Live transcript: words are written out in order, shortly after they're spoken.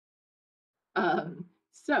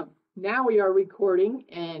So now we are recording,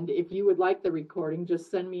 and if you would like the recording, just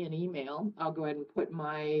send me an email. I'll go ahead and put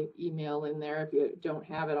my email in there if you don't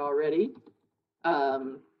have it already.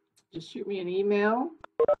 Um, just shoot me an email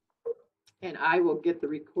and I will get the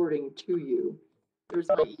recording to you. There's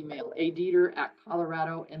my email,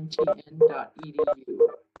 adieter@coloradomtn.edu.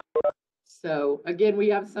 So again, we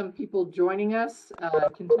have some people joining us,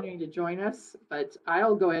 continuing to join us, but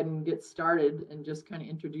I'll go ahead and get started and just kind of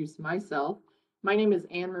introduce myself. My name is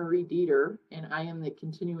Anne Marie Dieter, and I am the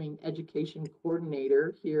continuing education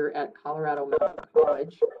coordinator here at Colorado Mountain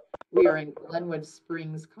College. We are in Glenwood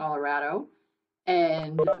Springs, Colorado,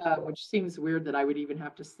 and which seems weird that I would even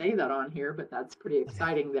have to say that on here, but that's pretty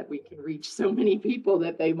exciting that we can reach so many people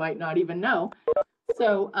that they might not even know.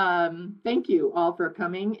 So thank you all for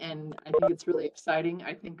coming, and I think it's really exciting.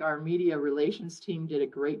 I think our media relations team did a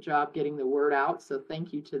great job getting the word out, so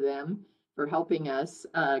thank you to them for helping us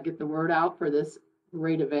get the word out for this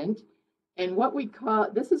great event. And what we call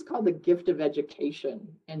this is called the gift of education.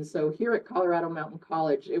 And so here at Colorado Mountain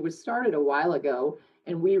College, it was started a while ago,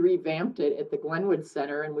 and we revamped it at the Glenwood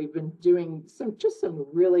Center, and we've been doing some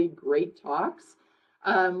really great talks.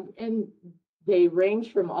 And they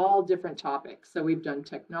range from all different topics. So we've done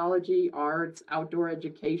technology, arts, outdoor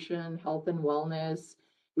education, health and wellness.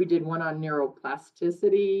 We did one on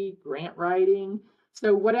neuroplasticity, grant writing.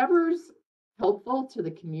 So whatever's helpful to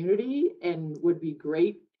the community and would be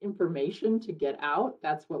great information to get out,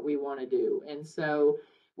 that's what we want to do. And so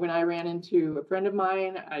when I ran into a friend of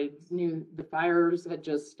mine, I knew the fires had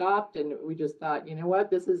just stopped, and we just thought, you know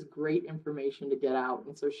what, this is great information to get out.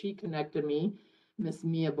 And so she connected me, Miss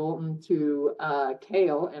Mia Bolton, to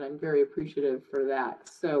Kale, and I'm very appreciative for that.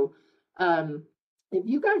 So if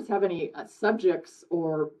you guys have any subjects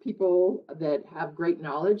or people that have great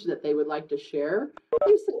knowledge that they would like to share,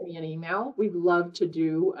 please send me an email. We'd love to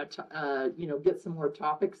do get some more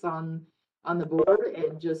topics on the board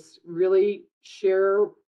and just really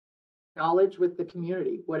share knowledge with the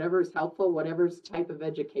community. Whatever's helpful, whatever's type of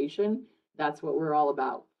education, that's what we're all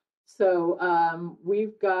about. So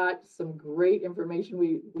we've got some great information.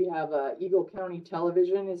 We have Eagle County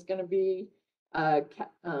Television is going to be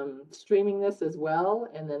streaming this as well,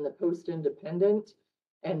 and then the Post Independent.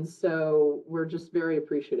 And so we're just very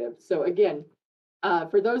appreciative. So again,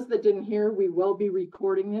 for those that didn't hear, we will be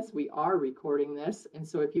recording this. We are recording this. And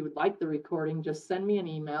so if you would like the recording, just send me an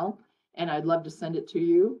email and I'd love to send it to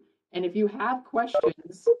you. And if you have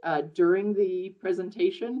questions during the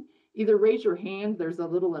presentation, either raise your hand. There's a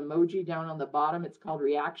little emoji down on the bottom. It's called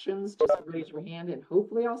reactions. Just raise your hand and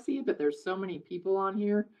hopefully I'll see it. But there's so many people on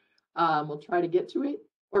here. We'll try to get to it,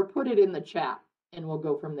 or put it in the chat and we'll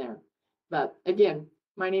go from there. But again,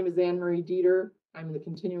 my name is Anne Marie Dieter. I'm the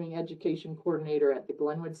continuing education coordinator at the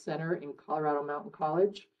Glenwood Center in Colorado Mountain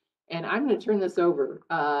College. And I'm going to turn this over.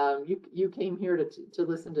 You came here to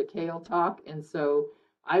listen to Kale talk, and so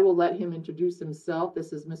I will let him introduce himself.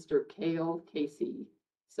 This is Mr. Kale Casey.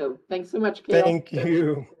 So thanks so much, Kale. Thank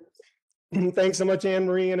you. Thanks so much, Anne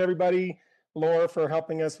Marie, and everybody. Laura, for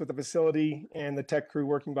helping us with the facility, and the tech crew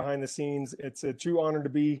working behind the scenes. It's a true honor to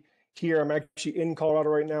be here. I'm actually in Colorado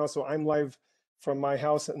right now, so I'm live from my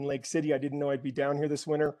house in Lake City. I didn't know I'd be down here this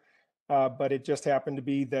winter, but it just happened to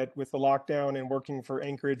be that with the lockdown and working for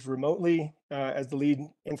Anchorage remotely as the lead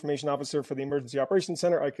information officer for the Emergency Operations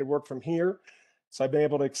Center, I could work from here. So I've been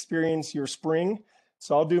able to experience your spring.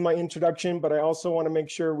 So I'll do my introduction, but I also want to make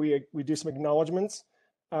sure we do some acknowledgements.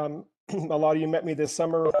 A lot of you met me this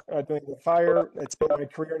summer doing the fire. It's been my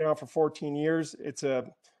career now for 14 years. It's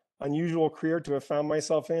a unusual career to have found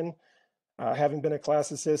myself in, having been a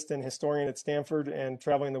class assist and historian at Stanford and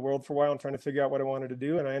traveling the world for a while and trying to figure out what I wanted to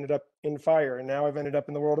do. And I ended up in fire, and now I've ended up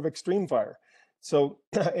in the world of extreme fire. So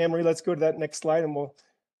Anne-Marie, let's go to that next slide and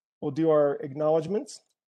we'll do our acknowledgements.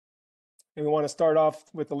 And we want to start off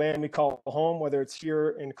with the land we call home, whether it's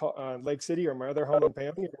here in Lake City or my other home in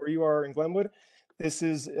Paonia, where you are in Glenwood. This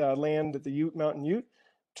is land that the Mountain Ute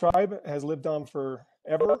tribe has lived on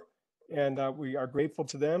forever, and we are grateful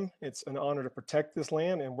to them. It's an honor to protect this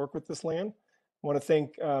land and work with this land. I want to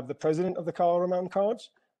thank the president of the Colorado Mountain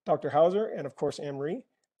College, Dr. Hauser, and of course Anne-Marie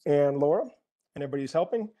and Laura, and everybody who's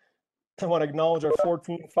helping. I want to acknowledge our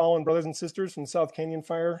 14 fallen brothers and sisters from South Canyon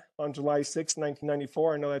Fire on July 6,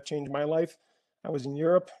 1994. I know that changed my life. I was in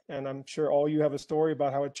Europe, and I'm sure all you have a story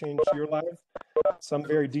about how it changed your life. Some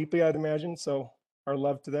very deeply, I'd imagine, so our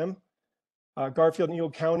love to them. Garfield and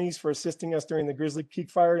Eagle counties for assisting us during the Grizzly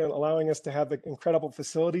Creek Fire and allowing us to have the incredible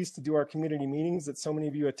facilities to do our community meetings that so many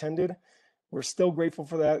of you attended. We're still grateful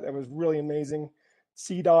for that. That was really amazing.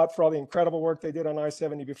 CDOT for all the incredible work they did on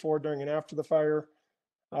I-70 before, during, and after the fire.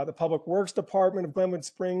 The Public Works Department of Glenwood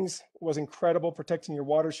Springs was incredible protecting your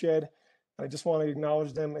watershed. I just want to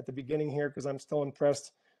acknowledge them at the beginning here because I'm still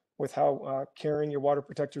impressed with how caring your water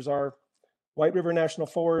protectors are. White River National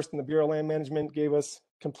Forest and the Bureau of Land Management gave us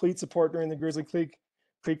complete support during the Grizzly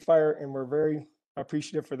Creek Fire, and we're very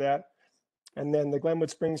appreciative for that. And then the Glenwood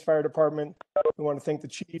Springs Fire Department, we want to thank the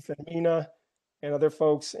chief and Mina and other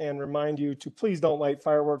folks and remind you to please don't light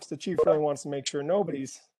fireworks. The chief really wants to make sure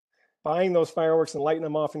nobody's buying those fireworks and lighting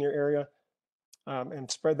them off in your area, and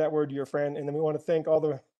spread that word to your friend. And then we want to thank all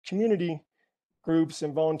the community groups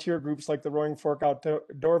and volunteer groups like the Roaring Fork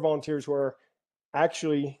Outdoor Volunteers who are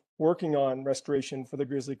actually working on restoration for the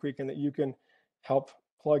Grizzly Creek and that you can help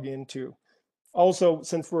plug into. Also,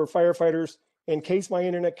 since we're firefighters, in case my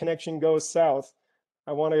internet connection goes south,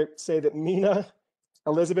 I want to say that Mina,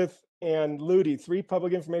 Elizabeth, and Ludi, 3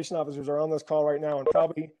 public information officers, are on this call right now, and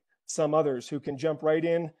probably some others who can jump right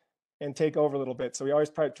in and take over a little bit. So we always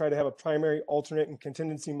try to have a primary, alternate, and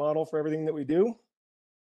contingency model for everything that we do.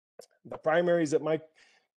 The primary is that my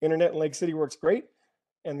internet in Lake City works great,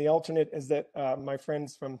 and the alternate is that my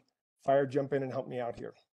friends from fire jump in and help me out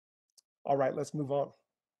here. All right, let's move on.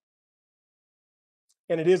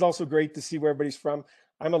 And it is also great to see where everybody's from.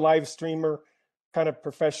 I'm a live streamer kind of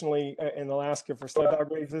professionally in Alaska for sled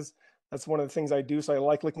dog races. That's one of the things I do. So I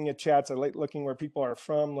like looking at chats. I like looking where people are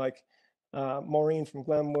from, like Maureen from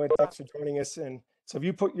Glenwood. Thanks for joining us. And so if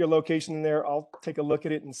you put your location in there, I'll take a look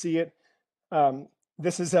at it and see it.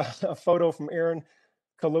 This is a photo from Aaron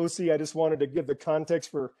Colosi. I just wanted to give the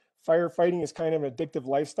context for firefighting is kind of an addictive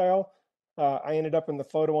lifestyle. I ended up in the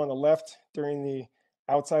photo on the left during the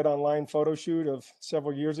Outside Online photo shoot of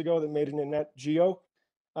several years ago that made it in Net Geo.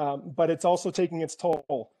 But it's also taking its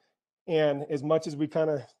toll. And as much as we kind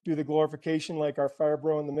of do the glorification, like our fire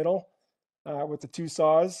bro in the middle with the 2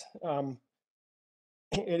 saws,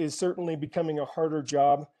 it is certainly becoming a harder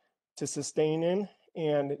job to sustain in.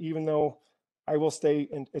 And even though I will stay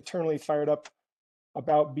eternally fired up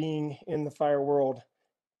about being in the fire world,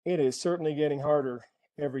 it is certainly getting harder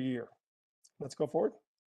every year. Let's go forward.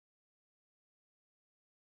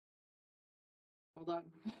 Hold on.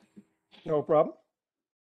 No problem.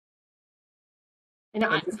 And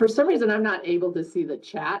for some reason, I'm not able to see the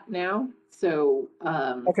chat now. So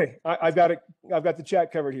okay, I've got it. I've got the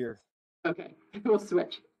chat covered here. Okay, we'll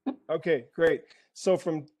switch. Okay, great. So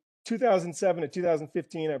from 2007 to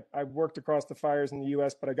 2015, I worked across the fires in the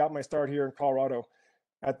U.S., but I got my start here in Colorado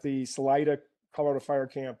at the Salida, Colorado Fire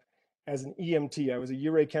Camp as an EMT. I was a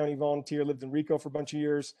Ouray County volunteer, lived in Rico for a bunch of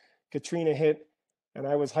years. Katrina hit, and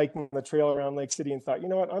I was hiking the trail around Lake City and thought, you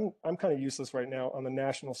know what, I'm kind of useless right now on the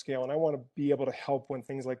national scale, and I want to be able to help when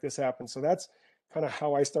things like this happen. So that's kind of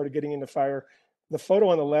how I started getting into fire. The photo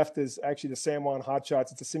on the left is actually the San Juan Hot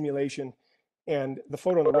Shots. It's a simulation. And the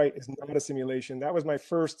photo on the right is not a simulation. That was my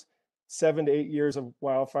first 7 to 8 years of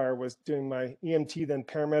wildfire, was doing my EMT, then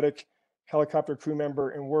paramedic, helicopter crew member,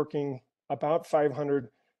 and working about 500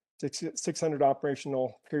 to 600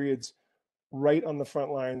 operational periods right on the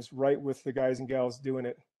front lines, right with the guys and gals doing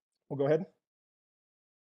it. We'll go ahead.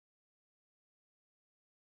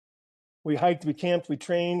 We hiked, we camped, we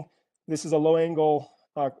trained. This is a low angle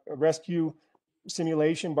rescue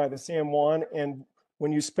simulation by the San Juan. And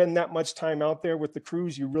when you spend that much time out there with the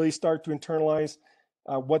crews, you really start to internalize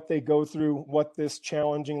what they go through, what this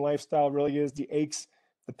challenging lifestyle really is, the aches,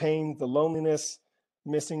 the pain, the loneliness,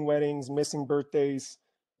 missing weddings, missing birthdays,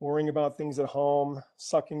 worrying about things at home,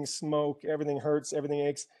 sucking smoke, everything hurts, everything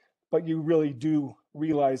aches. But you really do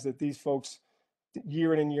realize that these folks,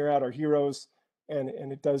 year in and year out, are heroes, and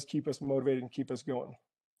it does keep us motivated and keep us going.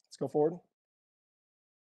 Let's go forward.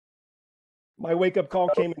 My wake-up call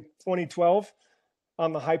came in 2012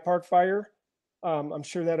 on the High Park fire. I'm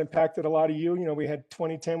sure that impacted a lot of you. You know, we had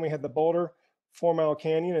 2010, we had the Boulder 4 Mile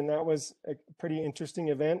Canyon, and that was a pretty interesting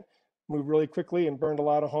event. Moved really quickly and burned a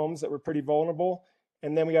lot of homes that were pretty vulnerable.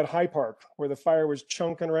 And then we got High Park, where the fire was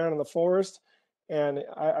chunking around in the forest. And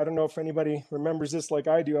I don't know if anybody remembers this like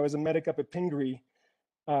I do. I was a medic up at Pingree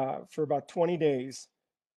for about 20 days.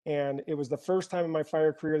 And it was the first time in my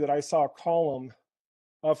fire career that I saw a column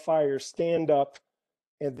of fire stand up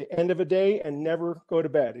at the end of a day and never go to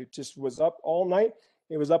bed. It just was up all night.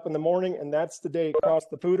 It was up in the morning, and that's the day it crossed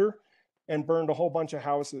the Pooter and burned a whole bunch of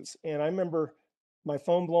houses. And I remember my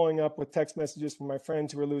phone blowing up with text messages from my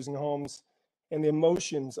friends who were losing homes, and the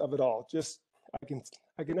emotions of it all. Just I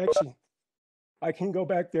can go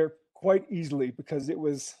back there quite easily, because it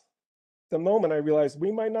was the moment I realized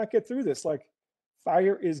we might not get through this. Like,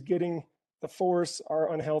 fire is getting, the forests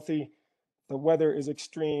are unhealthy, the weather is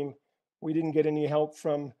extreme. We didn't get any help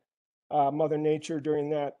from Mother Nature during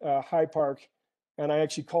that High Park. And I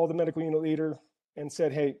actually called the medical unit leader and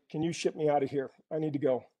said, hey, can you ship me out of here? I need to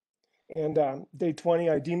go. And day 20,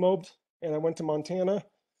 I demobed and I went to Montana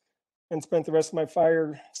and spent the rest of my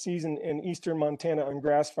fire season in eastern Montana on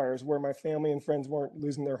grass fires where my family and friends weren't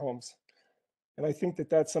losing their homes. And I think that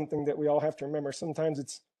that's something that we all have to remember. Sometimes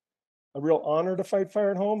it's a real honor to fight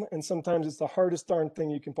fire at home, and sometimes it's the hardest darn thing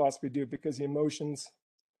you can possibly do because the emotions,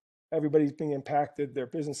 everybody's being impacted, their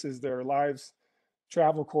businesses, their lives,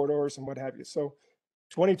 travel corridors, and what have you. So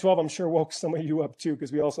 2012, I'm sure woke some of you up too,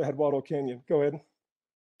 because we also had Waldo Canyon. Go ahead.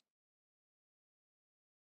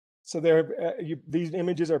 So there, these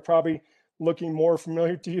images are probably looking more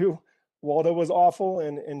familiar to you. Waldo was awful,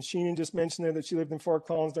 and Sheenan just mentioned there that she lived in Fort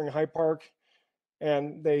Collins during High Park,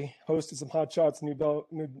 and they hosted some hot shots in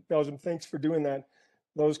New Belgium. Thanks for doing that.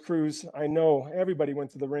 Those crews, I know everybody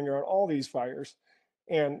went to the ringer on all these fires,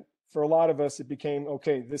 and for a lot of us, it became,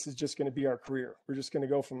 okay, this is just going to be our career. We're just going to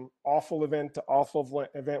go from awful event to awful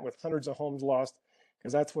event with hundreds of homes lost,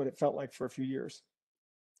 because that's what it felt like for a few years.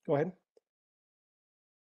 Go ahead.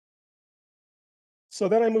 So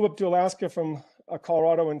then I moved up to Alaska from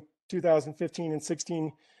Colorado in 2015 and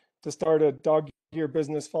 16 to start a dog gear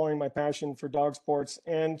business following my passion for dog sports.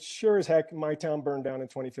 And sure as heck, my town burned down in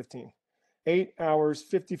 2015. 8 hours,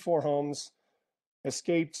 54 homes,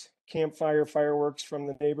 escaped campfire fireworks from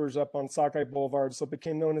the neighbors up on Sockeye Boulevard. So it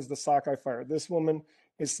became known as the Sockeye Fire. This woman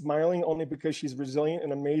is smiling only because she's resilient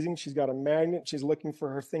and amazing. She's got a magnet. She's looking for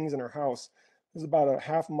her things in her house. This is about a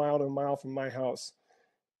half mile to a mile from my house,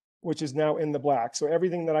 which is now in the black. So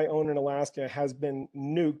everything that I own in Alaska has been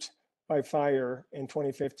nuked by fire in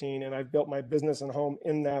 2015, and I've built my business and home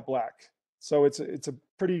in that black. So it's a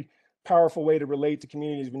pretty powerful way to relate to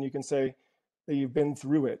communities when you can say that you've been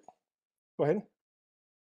through it. Go ahead.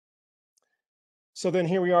 So then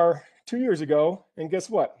here we are 2 years ago, and guess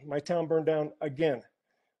what? My town burned down again.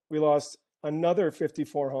 We lost another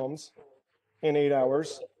 54 homes in 8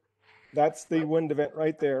 hours. That's the wind event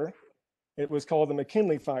right there. It was called the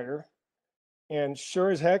McKinley Fire. And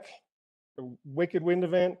sure as heck, a wicked wind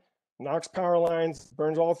event, knocks power lines,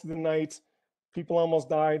 burns all through the night. People almost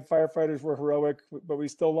died. Firefighters were heroic, but we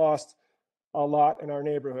still lost a lot in our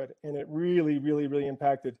neighborhood. And it really, really, really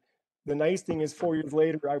impacted. The nice thing is 4 years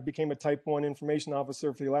later, I became a type 1 information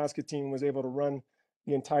officer for the Alaska team, was able to run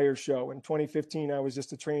the entire show. In 2015, I was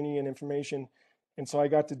just a trainee in information. And so I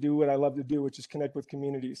got to do what I love to do, which is connect with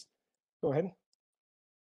communities. Go ahead.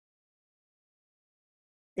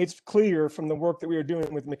 It's clear from the work that we are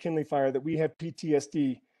doing with McKinley Fire that we have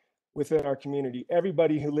PTSD within our community.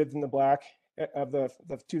 Everybody who lived in the black of the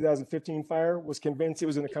 2015 fire was convinced it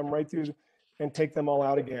was going to come right through and take them all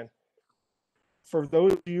out again. For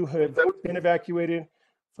those of you who have been evacuated,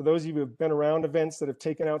 for those of you who have been around events that have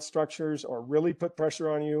taken out structures or really put pressure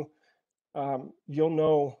on you, you'll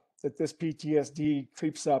know that this PTSD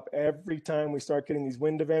creeps up every time we start getting these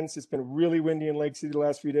wind events. It's been really windy in Lake City the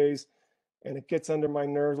last few days, and it gets under my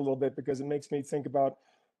nerves a little bit because it makes me think about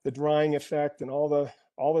the drying effect and all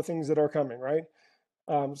the things that are coming, right?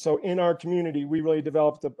 So in our community, we really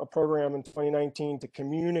developed a program in 2019 to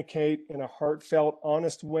communicate in a heartfelt,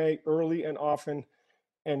 honest way early and often,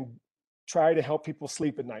 and try to help people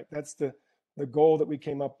sleep at night. That's the goal that we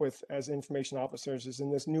came up with as information officers. Is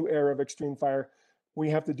in this new era of extreme fire, we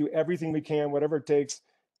have to do everything we can, whatever it takes,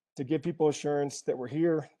 to give people assurance that we're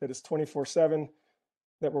here, that it's 24/7,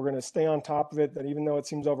 that we're going to stay on top of it, that even though it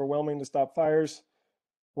seems overwhelming to stop fires,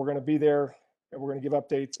 we're going to be there, and we're going to give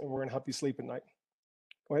updates, and we're going to help you sleep at night.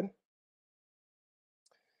 Go ahead.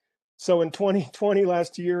 So in 2020,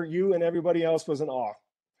 last year, you and everybody else was in awe.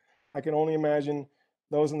 I can only imagine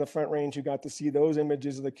those in the Front Range who got to see those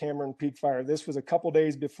images of the Cameron Peak Fire. This was a couple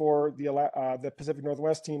days before the Pacific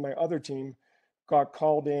Northwest team, my other team, got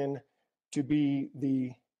called in to be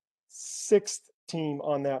the 6th team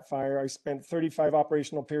on that fire. I spent 35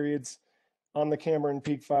 operational periods on the Cameron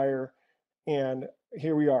Peak Fire, and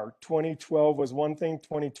here we are. 2012 was one thing,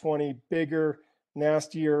 2020, bigger,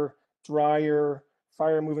 nastier, drier,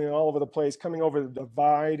 fire moving all over the place, coming over the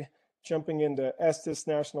divide, jumping into Estes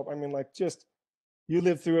National. I mean, like, just, you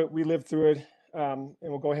lived through it, we lived through it, and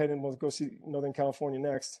we'll go ahead and we'll go see Northern California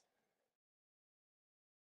next.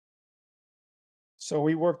 So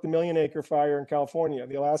we worked the Million Acre Fire in California,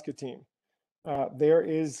 the Alaska team. There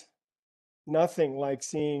is nothing like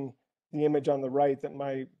seeing the image on the right that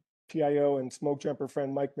my PIO and smoke jumper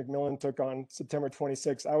friend Mike McMillan took on September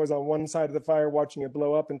 26th. I was on one side of the fire watching it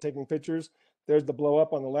blow up and taking pictures. There's the blow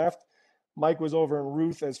up on the left. Mike was over in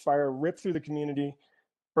Ruth as fire ripped through the community,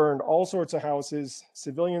 burned all sorts of houses.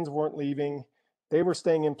 Civilians weren't leaving. They were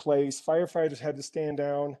staying in place. Firefighters had to stand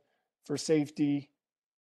down for safety.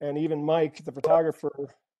 And even Mike, the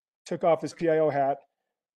photographer, took off his PIO hat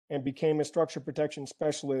and became a structure protection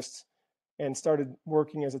specialist and started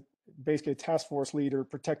working as basically a task force leader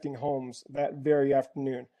protecting homes that very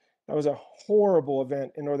afternoon. That was a horrible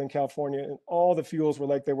event in Northern California, and all the fuels were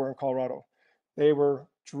like they were in Colorado. They were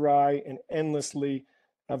dry and endlessly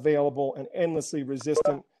available and endlessly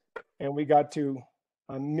resistant. And we got to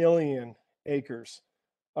 1 million acres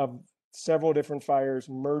of several different fires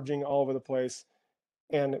merging all over the place.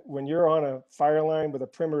 And when you're on a fire line with a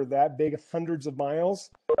perimeter that big, hundreds of miles,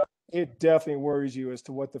 it definitely worries you as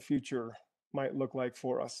to what the future might look like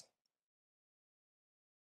for us.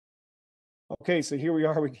 Okay, so here we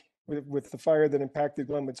are with the fire that impacted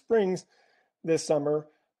Glenwood Springs this summer.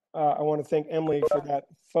 I want to thank Emily for that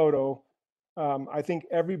photo. I think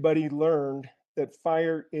everybody learned that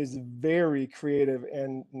fire is very creative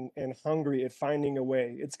and hungry at finding a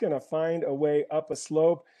way. It's going to find a way up a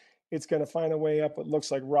slope. It's going to find a way up what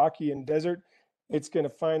looks like rocky and desert. It's going to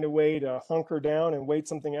find a way to hunker down and wait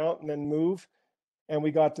something out and then move. And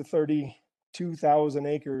we got to 32,000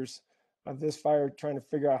 acres of this fire trying to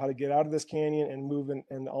figure out how to get out of this canyon and move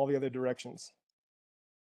in all the other directions.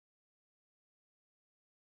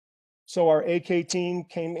 So our AK team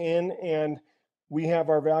came in, and we have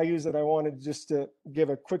our values that I wanted just to give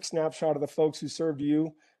a quick snapshot of the folks who served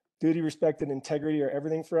you. Duty, respect, and integrity are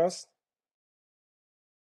everything for us.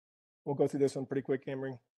 We'll go through this one pretty quick,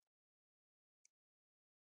 Emery.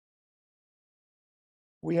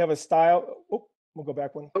 We have a style. Oh, we'll go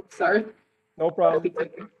back one. Oh, sorry. No problem.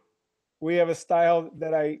 We have a style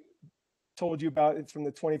that I told you about. It's from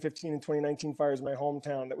the 2015 and 2019 fires in my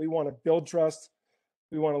hometown, that we want to build trust.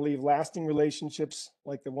 We want to leave lasting relationships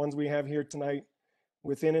like the ones we have here tonight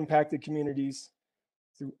within impacted communities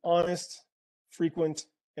through honest, frequent,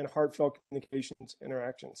 and heartfelt communications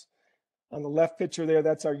interactions. On the left picture there,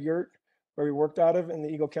 that's our yurt where we worked out of in the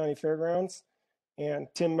Eagle County Fairgrounds. And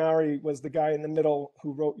Tim Mowry was the guy in the middle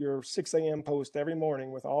who wrote your 6 a.m. post every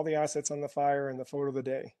morning with all the assets on the fire and the photo of the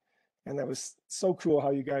day. And that was so cool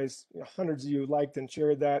how you guys, hundreds of you liked and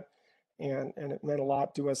shared that. And it meant a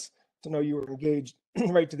lot to us to know you were engaged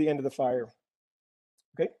right to the end of the fire.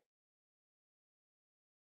 Okay.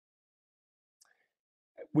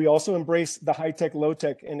 We also embrace the high tech, low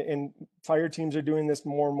tech, and fire teams are doing this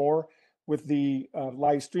more and more with the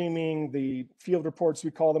live streaming, the field reports, we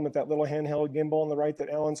call them, with that little handheld gimbal on the right that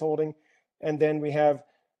Alan's holding. And then we have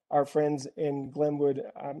our friends in Glenwood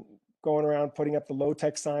going around putting up the low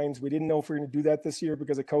tech signs. We didn't know if we were going to do that this year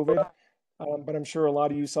because of COVID, but I'm sure a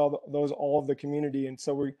lot of you saw those all of the community. And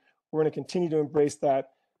so we're going to continue to embrace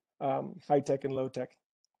that high tech and low tech.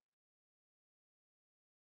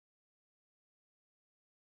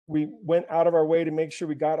 We went out of our way to make sure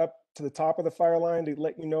we got up to the top of the fire line to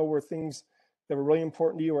let you know where things that were really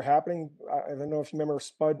important to you were happening. I don't know if you remember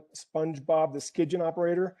SpongeBob, the Skidgen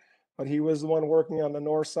operator, but he was the one working on the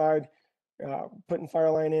north side, putting fire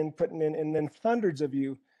line in, putting in, and then hundreds of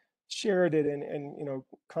you shared it and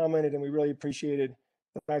commented, and we really appreciated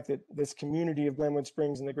the fact that this community of Glenwood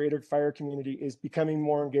Springs and the greater fire community is becoming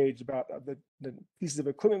more engaged about the pieces of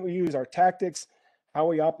equipment we use, our tactics, how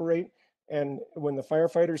we operate. And when the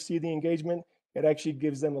firefighters see the engagement, it actually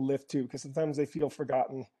gives them a lift too, because sometimes they feel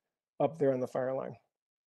forgotten up there on the fire line.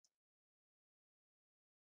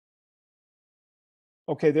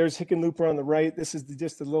 Okay, there's Hickenlooper on the right. This is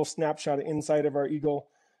just a little snapshot of inside of our Eagle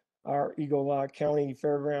County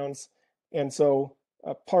Fairgrounds. And so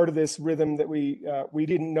part of this rhythm that we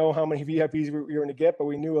didn't know how many VIPs we were going to get, but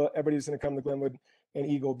we knew everybody was going to come to Glenwood and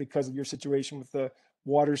Eagle because of your situation with the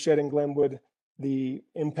watershed in Glenwood, the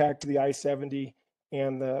impact to the I-70,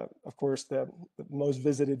 and of course, the most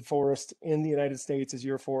visited forest in the United States is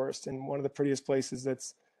your forest, and one of the prettiest places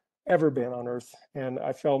that's ever been on Earth. And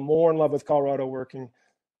I fell more in love with Colorado working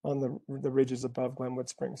on the ridges above Glenwood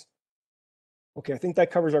Springs. Okay, I think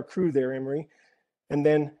that covers our crew there, Emery. And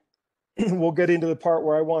then we'll get into the part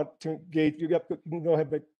where I want to engage. You can go ahead,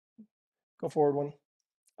 but go forward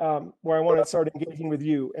one. Where I want to start engaging with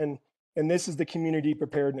you, and this is the community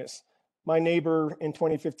preparedness. My neighbor in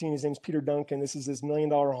 2015, his name's Peter Duncan. This is his $1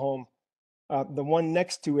 million home. The one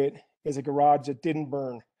next to it is a garage that didn't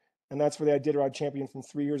burn. And that's where the Iditarod champion from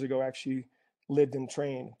 3 years ago actually lived and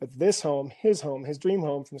trained. But this home, his dream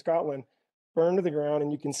home from Scotland, burned to the ground.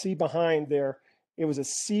 And you can see behind there, it was a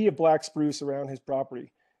sea of black spruce around his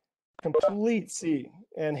property. Complete sea.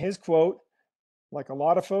 And his quote, like a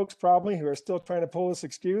lot of folks probably who are still trying to pull this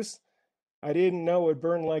excuse, I didn't know it would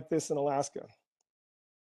burn like this in Alaska.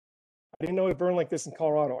 I didn't know it'd burn like this in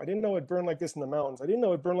Colorado. I didn't know it'd burn like this in the mountains. I didn't know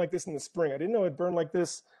it'd burn like this in the spring. I didn't know it'd burn like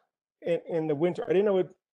this in the winter. I didn't know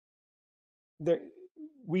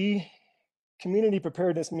community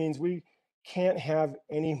preparedness means we can't have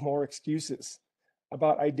any more excuses.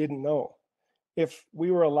 about I didn't know. If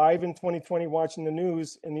we were alive in 2020 watching the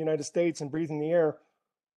news in the United States and breathing the air,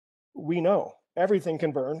 we know everything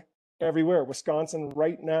can burn everywhere. Wisconsin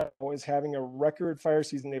right now is having a record fire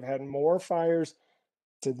season. They've had more fires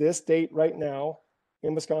to this date right now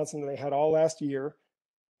in Wisconsin than they had all last year.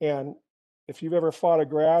 And if you've ever fought a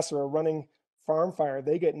grass or a running farm fire,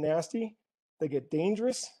 they get nasty, they get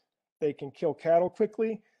dangerous, they can kill cattle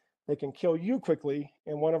quickly, they can kill you quickly.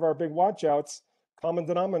 And one of our big watchouts, common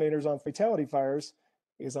denominators on fatality fires,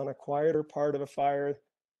 is on a quieter part of a fire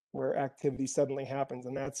where activity suddenly happens.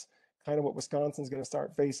 And that's kind of what Wisconsin's going to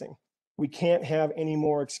start facing. We can't have any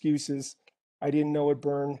more excuses. I didn't know it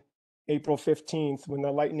burned April 15th when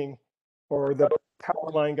the lightning or the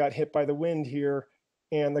power line got hit by the wind here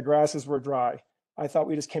and the grasses were dry. I thought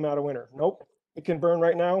we just came out of winter. Nope, it can burn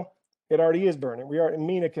right now. It already is burning. We are, and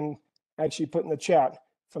Mina can actually put in the chat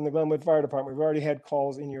from the Glenwood Fire Department. We've already had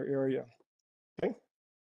calls in your area. Okay.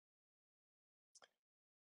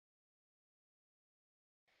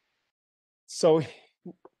 So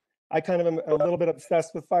I kind of am a little bit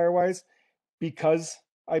obsessed with Firewise because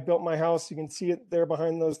I built my house. You can see it there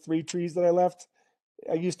behind those 3 trees that I left.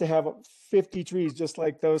 I used to have 50 trees just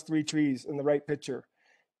like those 3 trees in the right picture.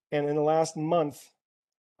 And in the last month,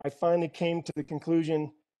 I finally came to the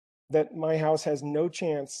conclusion that my house has no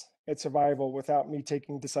chance at survival without me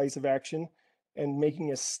taking decisive action and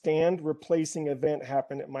making a stand replacing event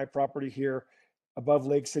happen at my property here above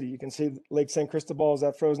Lake City. You can see Lake San Cristobal is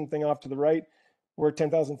that frozen thing off to the right. We're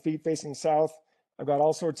 10,000 feet facing south. I've got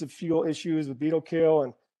all sorts of fuel issues with beetle kill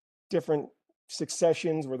and different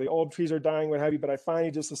successions where the old trees are dying, what have you. But I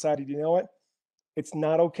finally just decided, you know what? It's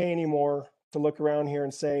not okay anymore to look around here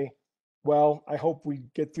and say, well, I hope we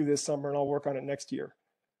get through this summer and I'll work on it next year.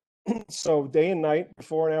 So day and night,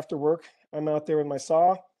 before and after work, I'm out there with my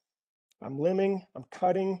saw. I'm limbing, I'm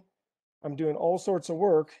cutting, I'm doing all sorts of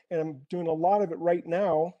work, and I'm doing a lot of it right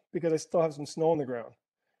now because I still have some snow on the ground.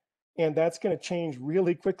 And that's going to change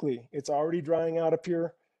really quickly. It's already drying out up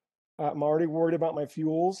here. I'm already worried about my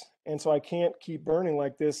fuels. And so I can't keep burning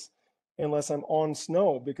like this unless I'm on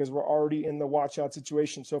snow because we're already in the watch out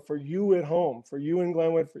situation. So for you at home, for you in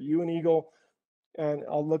Glenwood, for you in Eagle, and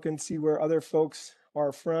I'll look and see where other folks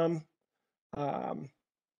are from.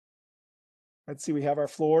 Let's see, we have our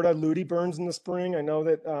Florida. Ludi burns in the spring. I know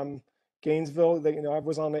that Gainesville, I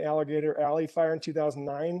was on the Alligator Alley fire in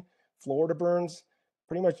 2009. Florida burns.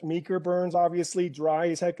 Pretty much Meeker burns, obviously. Dry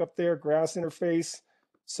as heck up there, grass interface.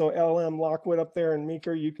 So LM Lockwood up there and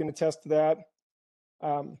Meeker, you can attest to that.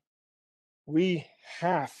 We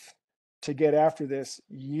have to get after this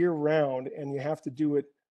year round, and you have to do it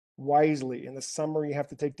wisely. In the summer, you have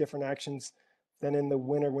to take different actions than in the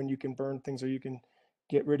winter when you can burn things or you can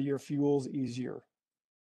get rid of your fuels easier.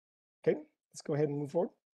 Okay, let's go ahead and move forward.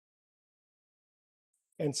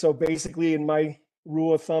 And so basically in my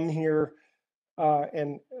rule of thumb here,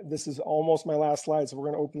 and this is almost my last slide, so we're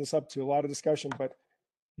going to open this up to a lot of discussion, but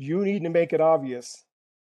you need to make it obvious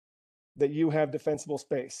that you have defensible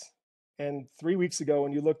space. And 3 weeks ago,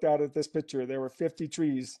 when you looked out at this picture, there were 50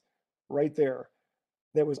 trees right there.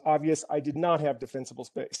 That was obvious I did not have defensible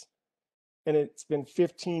space. And it's been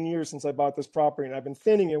 15 years since I bought this property, and I've been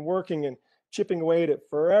thinning and working and chipping away at it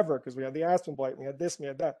forever because we had the aspen blight, we had this, we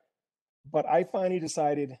had that. But I finally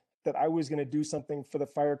decided that I was going to do something for the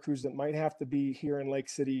fire crews that might have to be here in Lake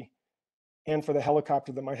City and for the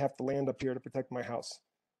helicopter that might have to land up here to protect my house.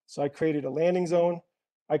 So I created a landing zone.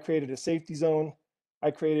 I created a safety zone.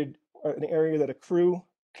 I created an area that a crew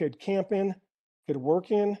could camp in, could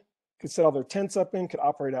work in, could set all their tents up in, could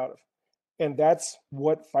operate out of. And that's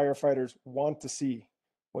what firefighters want to see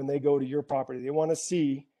when they go to your property. They want to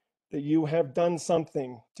see that you have done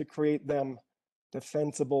something to create them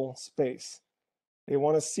defensible space. They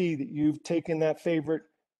want to see that you've taken that favorite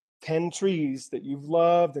 10 trees that you've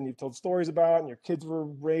loved and you've told stories about and your kids were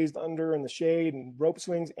raised under in the shade and rope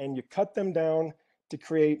swings, and you cut them down to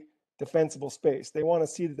create defensible space. They want to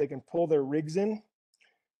see that they can pull their rigs in,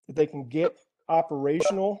 that they can get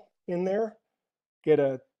operational in there, get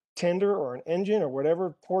a tender or an engine or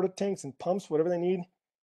whatever, porta tanks and pumps, whatever they need,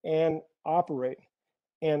 and operate.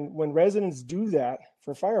 And when residents do that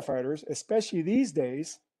for firefighters, especially these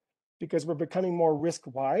days, because we're becoming more risk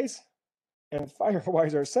wise and fire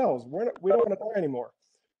wise ourselves, we don't want to die anymore.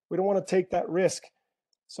 We don't want to take that risk.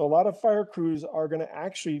 So a lot of fire crews are going to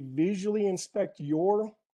actually visually inspect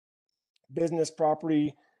your business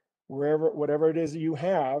property, wherever, whatever it is that you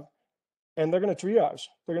have, and they're going to triage.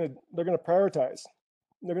 They're going to prioritize.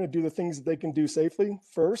 They're going to do the things that they can do safely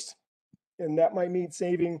first, and that might mean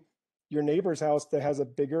saving your neighbor's house that has a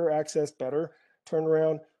bigger access, better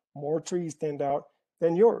turnaround, more trees thinned out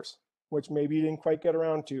than yours. which maybe you didn't quite get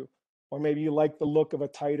around to, or maybe you like the look of a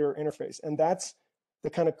tighter interface. And that's the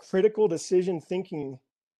kind of critical decision thinking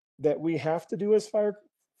that we have to do as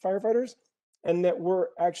firefighters, and that we're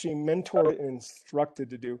actually mentored and instructed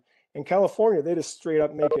to do. In California, they just straight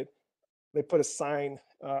up make it, they put a sign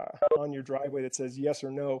on your driveway that says yes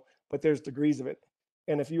or no, but there's degrees of it.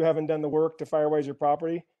 And if you haven't done the work to Firewise your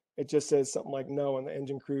property, it just says something like no, and the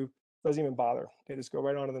engine crew doesn't even bother. They just go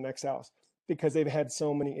right on to the next house because they've had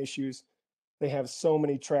so many issues. They have so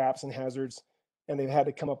many traps and hazards, and they've had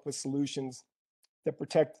to come up with solutions that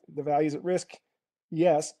protect the values at risk,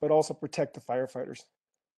 yes, but also protect the firefighters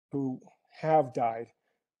who have died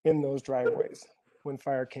in those driveways when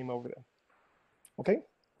fire came over them. Okay,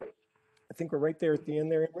 I think we're right there at the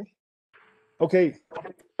end there, Emery. Okay,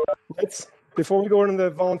 before we go into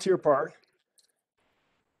the volunteer part,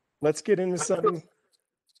 let's get into some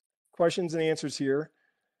questions and answers here.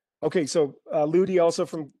 Okay, so Ludi, also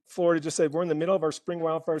from Florida, just said we're in the middle of our spring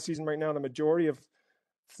wildfire season right now. The majority of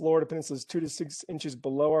Florida peninsula is 2 to 6 inches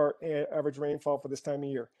below our average rainfall for this time of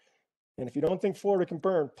year. And if you don't think Florida can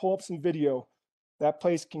burn, pull up some video. That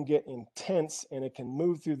place can get intense, and it can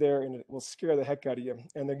move through there, and it will scare the heck out of you.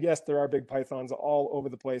 And yes, there are big pythons all over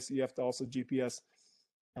the place. You have to also GPS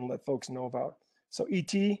and let folks know about. So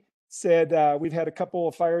ET said we've had a couple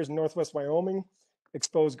of fires in northwest Wyoming.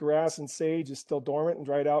 Exposed grass and sage is still dormant and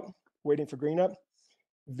dried out, waiting for green up.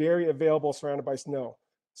 Very available, surrounded by snow.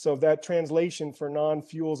 So that translation for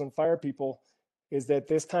non-fuels and fire people is that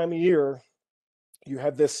this time of year, you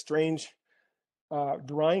have this strange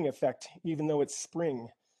drying effect, even though it's spring.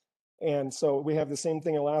 And so we have the same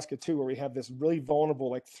thing in Alaska too, where we have this really vulnerable,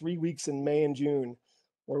 like 3 weeks in May and June,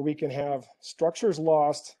 where we can have structures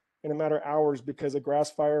lost in a matter of hours because of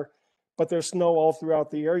grass fire, but there's snow all throughout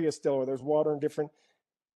the area still, or there's water in different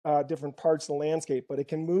parts of the landscape, but it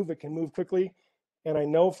can move quickly. And I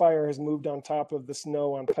know fire has moved on top of the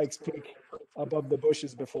snow on Pikes Peak above the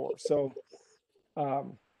bushes before. So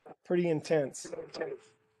pretty intense.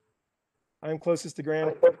 I'm closest to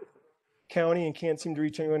Grand County and can't seem to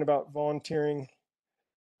reach anyone about volunteering.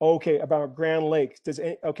 Okay, about Grand Lake.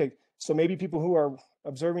 Okay, so maybe people who are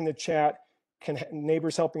observing the chat can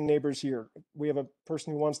neighbors helping neighbors here. We have a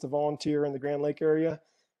person who wants to volunteer in the Grand Lake area.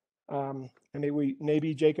 And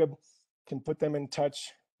maybe Jacob can put them in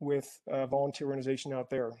touch with a volunteer organization out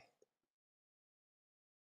there.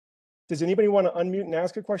 Does anybody want to unmute and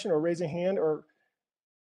ask a question or raise a hand? Or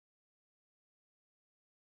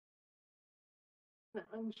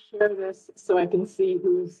unshare this so I can see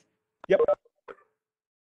who's. Yep.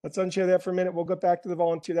 Let's unshare that for a minute. We'll go back to the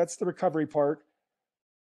volunteer. That's the recovery part.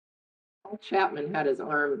 Paul Chapman had his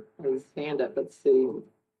hand up. Let's see.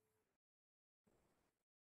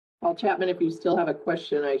 Paul Chapman, if you still have a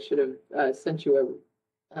question, I should have sent you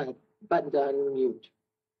a button to unmute.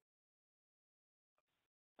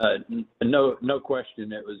 No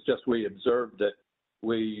question. It was just we observed that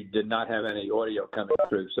we did not have any audio coming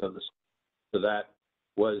through. So that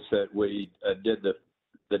was that we did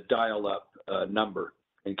the dial-up number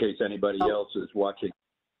in case anybody else is watching.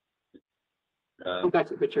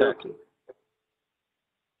 Gotcha, but you're okay.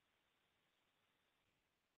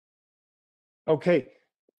 Okay,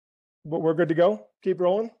 we're good to go. Keep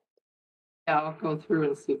rolling. Yeah, I'll go through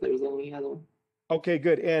and see if there's any other. Okay,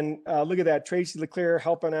 good. And look at that. Tracy LeClaire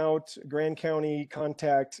helping out Grand County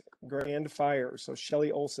contact Grand Fire. So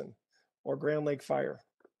Shelly Olson or Grand Lake Fire.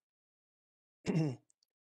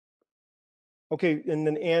 Okay, and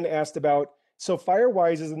then Ann asked about, so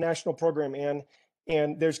Firewise is a national program, Ann,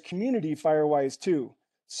 and there's community Firewise too.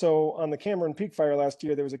 So on the Cameron Peak fire last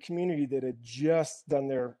year, there was a community that had just done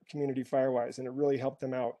their community Firewise, and it really helped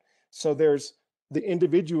them out. So there's the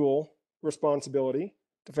individual responsibility,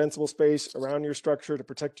 defensible space around your structure to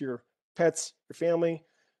protect your pets, your family,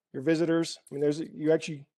 your visitors. I mean, you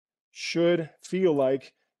actually should feel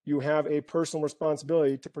like you have a personal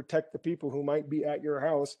responsibility to protect the people who might be at your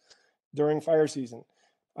house during fire season.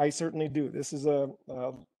 I certainly do. This is a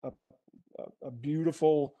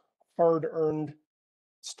beautiful, hard-earned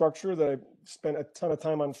structure that I've spent a ton of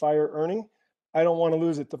time on fire earning. I don't want to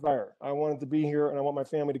lose it to fire. I want it to be here, and I want my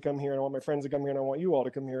family to come here, and I want my friends to come here, and I want you all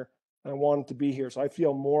to come here, and I want it to be here. So I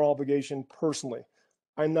feel more obligation personally.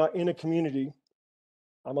 I'm not in a community.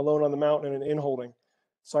 I'm alone on the mountain in an in-holding.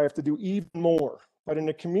 So I have to do even more. But in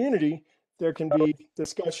a community, there can be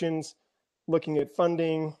discussions, looking at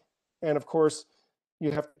funding, and of course,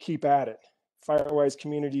 you have to keep at it. Firewise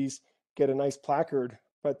communities get a nice placard,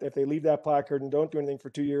 but if they leave that placard and don't do anything for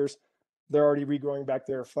 2 years, they're already regrowing back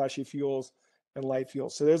their flashy fuels and light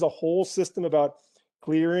fuels. So there's a whole system about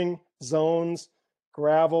clearing zones,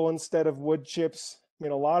 gravel instead of wood chips. I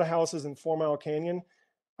mean, a lot of houses in 4 Mile Canyon,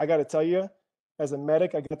 I got to tell you, as a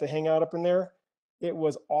medic, I got to hang out up in there. It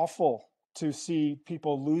was awful to see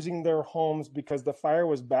people losing their homes because the fire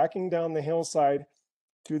was backing down the hillside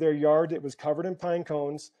to their yard that was covered in pine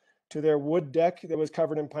cones, to their wood deck that was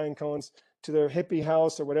covered in pine cones, to their hippie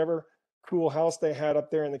house or whatever cool house they had up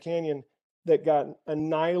there in the canyon that got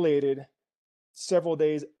annihilated several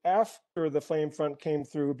days after the flame front came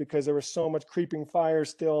through because there was so much creeping fire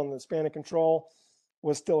still and the span of control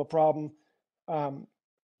was still a problem.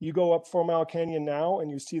 You go up 4 Mile Canyon now and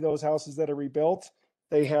you see those houses that are rebuilt.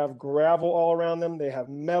 They have gravel all around them. They have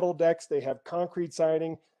metal decks. They have concrete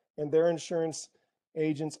siding, and their insurance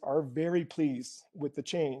agents are very pleased with the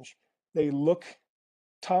change. They look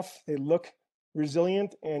tough. They look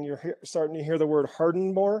resilient, and you're starting to hear the word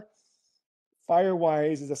harden more.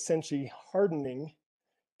 Firewise is essentially hardening,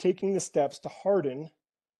 taking the steps to harden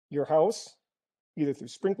your house, either through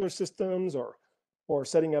sprinkler systems or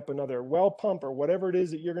setting up another well pump or whatever it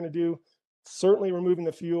is that you're going to do. Certainly removing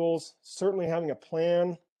the fuels, certainly having a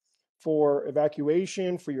plan for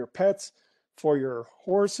evacuation, for your pets, for your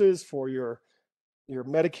horses, for your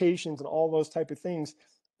medications and all those type of things.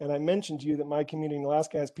 And I mentioned to you that my community in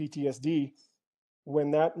Alaska has PTSD.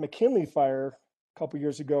 When that McKinley fire a couple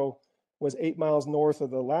years ago was 8 miles north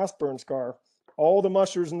of the last burn scar, all the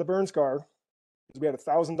mushers in the burn scar, because we had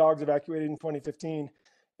 1,000 dogs evacuated in 2015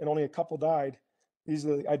 and only a couple died. These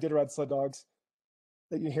are the Iditarod sled dogs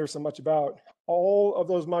that you hear so much about. All of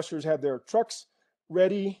those mushers had their trucks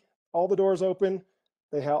ready, all the doors open.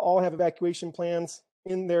 They all have evacuation plans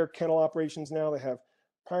in their kennel operations now. They have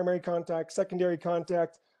primary contact, secondary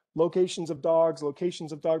contact, locations of dogs,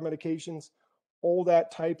 locations of dog medications. All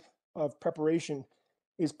that type of preparation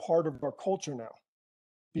is part of our culture now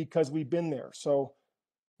because we've been there. So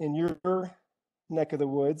in your neck of the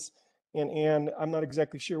woods, and I'm not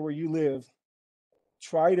exactly sure where you live,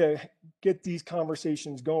 try to get these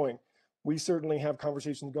conversations going. We certainly have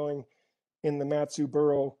conversations going in the Matsu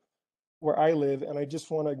Borough where I live, and I just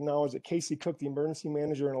want to acknowledge that Casey Cook, the emergency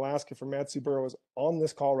manager in Alaska for Matsu Borough, is on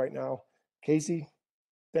this call right now. Casey,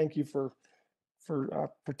 thank you for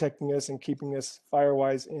protecting us and keeping us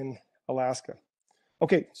Firewise in Alaska.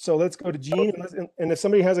 Okay, so let's go to Gene, and if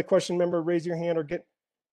somebody has a question, remember, raise your hand or get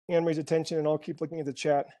Anne-Marie's attention, and I'll keep looking at the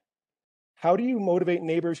chat. How do you motivate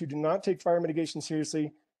neighbors who do not take fire mitigation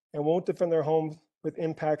seriously and won't defend their homes with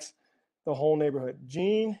impacts the whole neighborhood?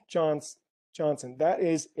 Gene Johnson, that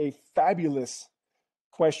is a fabulous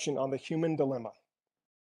question on the human dilemma.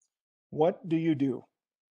 What do you do?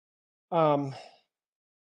 And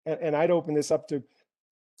I'd open this up to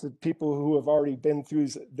people who have already been through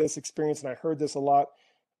this experience, and I heard this a lot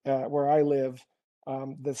where I live.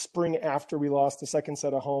 The spring after we lost the second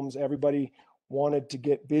set of homes, everybody wanted to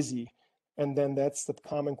get busy. And then that's the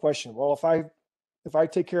common question. Well, if I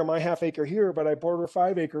take care of my half acre here, but I border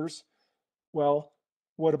 5 acres, well,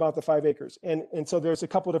 what about the 5 acres? And so there's a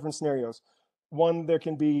couple different scenarios. One, there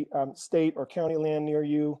can be state or county land near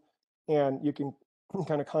you, and you can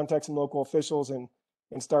kind of contact some local officials and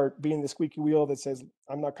start being the squeaky wheel that says,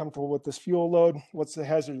 I'm not comfortable with this fuel load. What's the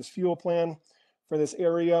hazardous fuel plan for this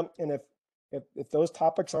area? And if those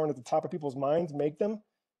topics aren't at the top of people's minds, make them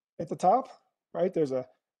at the top, right? There's a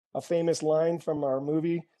famous line from our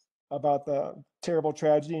movie about the terrible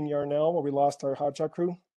tragedy in Yarnell where we lost our hotshot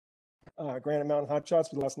crew, Granite Mountain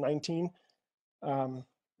Hotshots. We lost 19.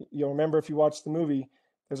 You'll remember if you watch the movie,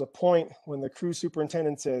 there's a point when the crew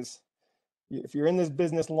superintendent says, if you're in this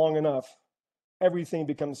business long enough, everything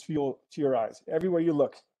becomes fuel to your eyes. Everywhere you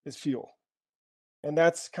look is fuel. And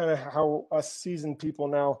that's kind of how us seasoned people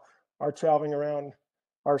now are traveling around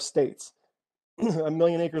our states. 1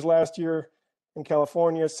 million acres last year in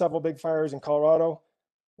California, several big fires in Colorado.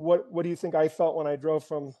 What do you think I felt when I drove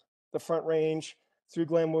from the Front Range through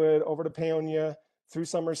Glenwood over to Paonia, through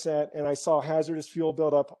Somerset, and I saw hazardous fuel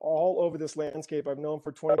buildup all over this landscape I've known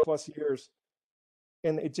for 20 plus years.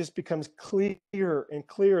 And it just becomes clearer and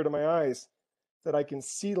clearer to my eyes that I can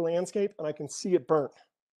see the landscape and I can see it burnt.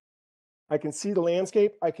 I can see the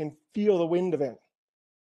landscape. I can feel the wind event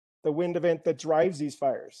that drives these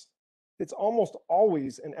fires. It's almost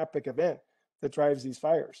always an epic event that drives these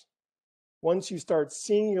fires. Once you start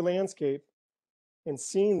seeing your landscape and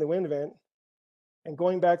seeing the wind event and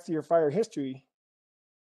going back to your fire history,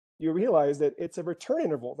 you realize that it's a return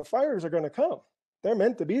interval. The fires are going to come. They're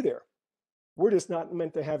meant to be there. We're just not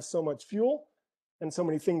meant to have so much fuel and so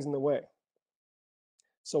many things in the way.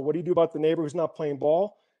 So what do you do about the neighbor who's not playing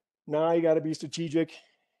ball? Now you got to be strategic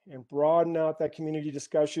and broaden out that community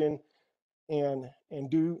discussion and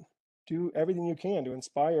do everything you can to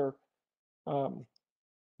inspire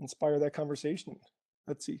that conversation.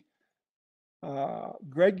 Let's see.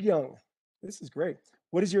 Greg Young, this is great.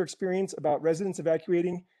 What is your experience about residents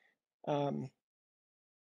evacuating and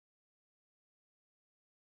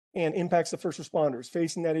impacts of first responders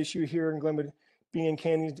facing that issue here in Glenwood, being in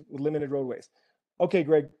canyons with limited roadways? Okay,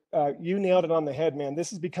 Greg, you nailed it on the head, man.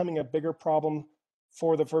 This is becoming a bigger problem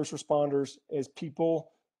for the first responders as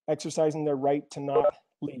people exercising their right to not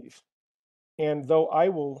leave. And though I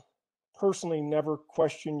will personally never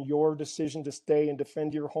question your decision to stay and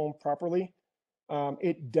defend your home properly,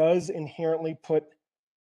 it does inherently put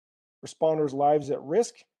responders' lives at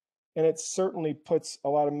risk. And it certainly puts a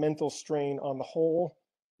lot of mental strain on the whole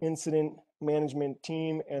incident management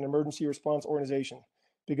team and emergency response organization,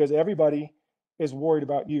 because everybody is worried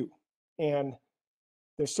about you. And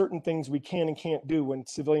there's certain things we can and can't do when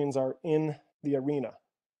civilians are in the arena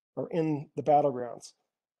or in the battlegrounds.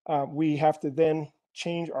 We have to then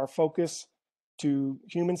change our focus to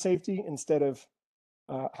human safety instead of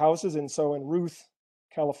houses. And so in Ruth,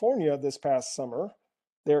 California, this past summer,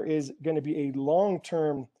 there is going to be a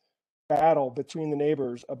long-term battle between the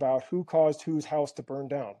neighbors about who caused whose house to burn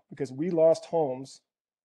down, because we lost homes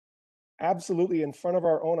absolutely in front of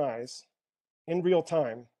our own eyes in real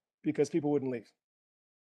time because people wouldn't leave.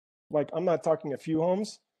 Like, I'm not talking a few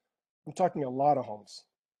homes, I'm talking a lot of homes.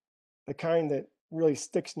 The kind that really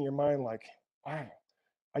sticks in your mind, like, wow,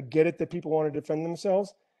 I get it that people want to defend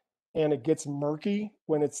themselves, and it gets murky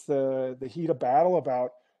when it's the heat of battle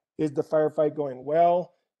about, is the firefight going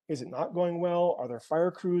well? Is it not going well? Are there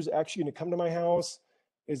fire crews actually going to come to my house?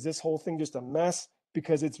 Is this whole thing just a mess?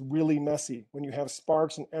 Because it's really messy when you have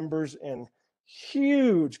sparks and embers and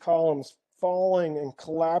huge columns falling and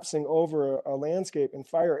collapsing over a landscape and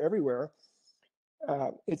fire everywhere.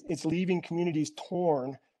 It's leaving communities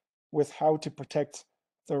torn with how to protect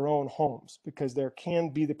their own homes, because there can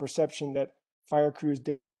be the perception that fire crews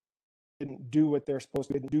didn't do what they're supposed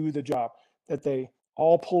to, didn't do the job, that they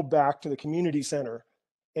all pulled back to the community center.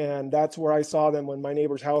 And that's where I saw them when my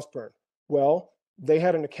neighbor's house burned. Well, they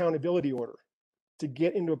had an accountability order to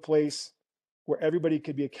get into a place where everybody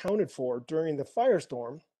could be accounted for during the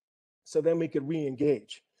firestorm, so then we could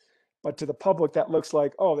re-engage. But to the public, that looks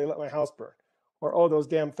like, oh, they let my house burn, or oh, those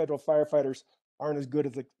damn federal firefighters aren't as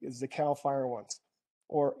good as the Cal Fire ones.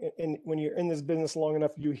 Or when you're in this business long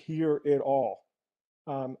enough, you hear it all.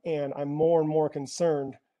 And I'm more and more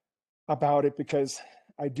concerned about it, because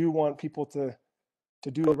I do want people to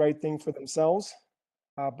do the right thing for themselves,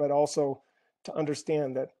 but also to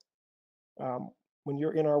understand that when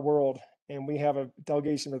you're in our world and we have a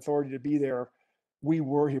delegation of authority to be there, we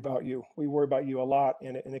worry about you. We worry about you a lot,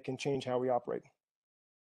 and it can change how we operate.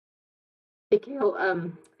 Hey,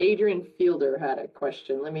 Kale, Adrian Fielder had a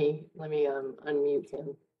question. Let me unmute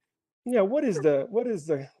him. Yeah, what is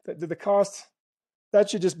the cost? That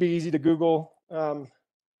should just be easy to Google.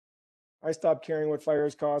 I stopped caring what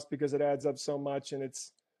fires cost because it adds up so much, and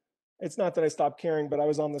it's not that I stopped caring, but I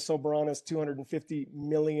was on the Soberanis $250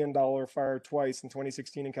 million fire twice in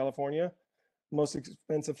 2016 in California, most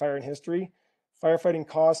expensive fire in history. Firefighting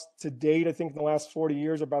costs to date, I think in the last 40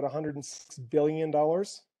 years, are about $106 billion.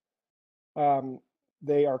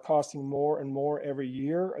 They are costing more and more every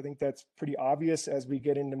year. I think that's pretty obvious as we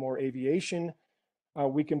get into more aviation.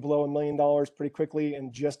 We can blow $1 million pretty quickly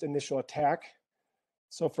in just initial attack.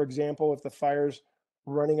 So for example, if the fire's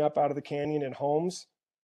running up out of the canyon in homes,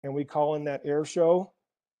 and we call in that air show,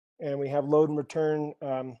 and we have load and return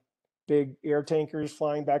big air tankers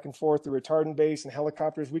flying back and forth, the retardant base and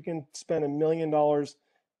helicopters, we can spend $1 million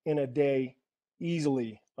in a day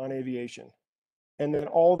easily on aviation. And then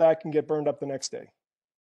all that can get burned up the next day.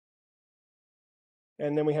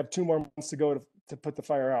 And then we have 2 more months to go to put the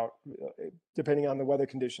fire out, depending on the weather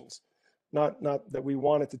conditions. Not that we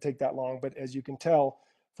want it to take that long, but as you can tell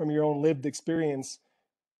from your own lived experience,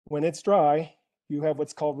 when it's dry, you have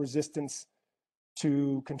what's called resistance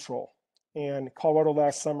to control. And Colorado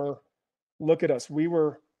last summer, look at us.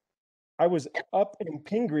 I was up in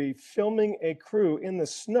Pingree filming a crew in the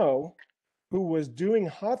snow who was doing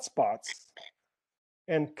hotspots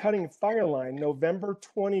and cutting fire line November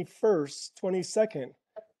 21st, 22nd,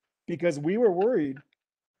 because we were worried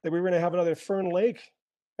that we were going to have another Fern Lake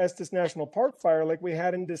Estes National Park fire like we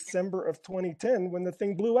had in December of 2010 when the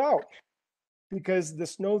thing blew out, because the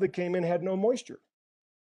snow that came in had no moisture.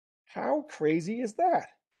 How crazy is that?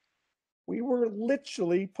 We were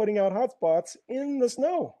literally putting out hotspots in the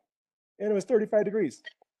snow, and it was 35 degrees.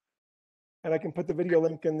 And I can put the video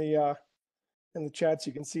link in the chat so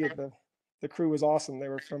you can see it. The crew was awesome. They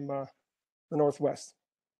were from the Northwest.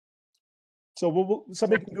 So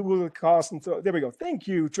somebody can Google the cost, and so there we go. Thank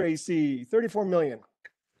you, Tracy. 34 million.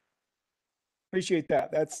 Appreciate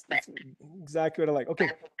that. That's exactly what I like. Okay,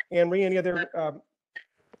 Anne-Marie, any other?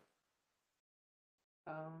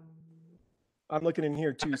 I'm looking in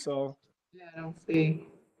here too, so. Yeah, I don't see.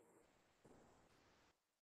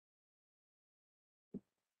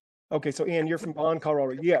 Okay, so Ann, you're from Bond,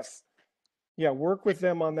 Colorado. Yes. Yeah, work with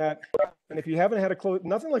them on that. And if you haven't had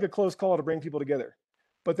nothing like a close call to bring people together,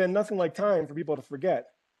 but then nothing like time for people to forget,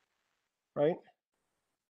 right?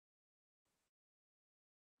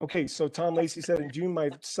 Okay, so Tom Lacey said in June, my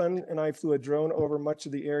son and I flew a drone over much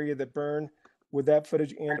of the area that burned. Would that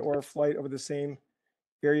footage and or flight over the same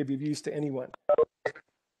area be of use to anyone?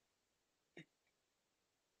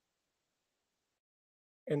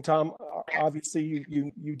 And Tom, obviously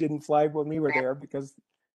you didn't fly when we were there because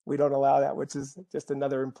we don't allow that, which is just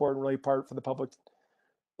another important really part for the public.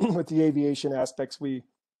 With the aviation aspects, we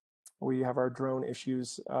have our drone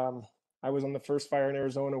issues. I was on the first fire in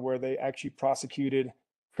Arizona where they actually prosecuted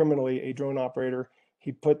criminally a drone operator.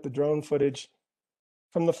 He put the drone footage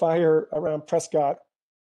from the fire around Prescott,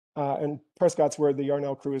 and Prescott's where the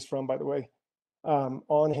Yarnell crew is from, by the way,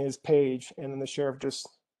 on his page, and then the sheriff just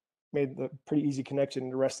made the pretty easy connection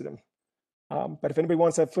and arrested him. But if anybody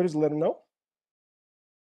wants that footage, let them know.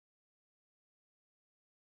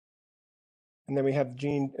 And then we have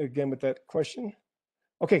Gene again with that question.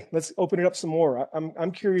 Okay, let's open it up some more.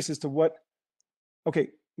 I'm curious as to what.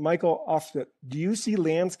 Okay, Michael Offset, do you see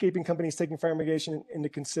landscaping companies taking fire mitigation into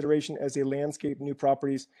consideration as they landscape new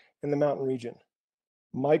properties in the mountain region?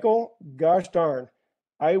 Michael, gosh darn,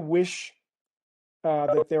 I wish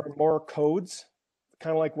that there were more codes,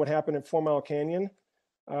 kind of like what happened in 4 Mile Canyon,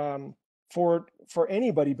 for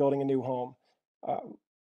anybody building a new home.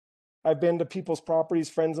 I've been to people's properties,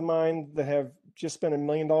 friends of mine that have just spent $1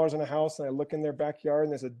 million on a house, and I look in their backyard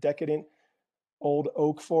and there's a decadent old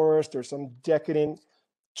oak forest or some decadent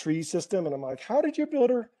tree system, and I'm like, how did your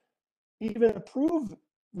builder even approve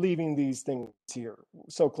leaving these things here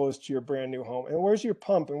so close to your brand new home? And where's your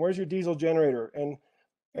pump? And where's your diesel generator? And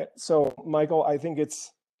so, Michael, I think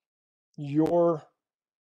it's your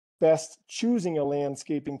best choosing a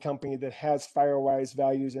landscaping company that has Firewise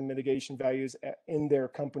values and mitigation values in their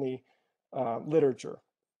company literature.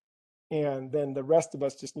 And then the rest of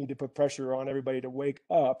us just need to put pressure on everybody to wake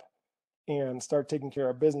up and start taking care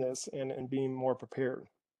of business and being more prepared.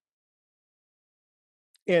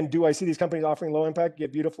 And do I see these companies offering low impact,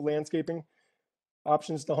 yet beautiful landscaping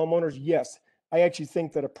options to homeowners? Yes. I actually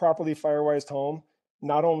think that a properly Firewise home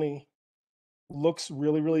not only looks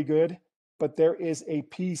really, really good, but there is a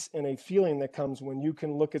peace and a feeling that comes when you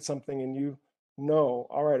can look at something and you know,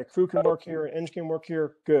 all right, a crew can work here, an engine can work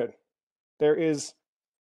here, good. There is,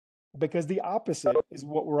 because the opposite is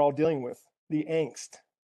what we're all dealing with, the angst,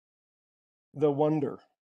 the wonder,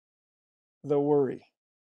 the worry.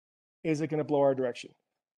 Is it going to blow our direction?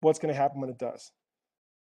 What's going to happen when it does?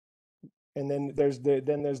 And then there's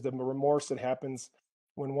the remorse that happens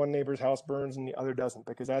when one neighbor's house burns and the other doesn't,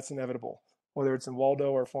 because that's inevitable. Whether it's in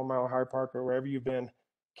Waldo or 4 Mile High Park or wherever you've been,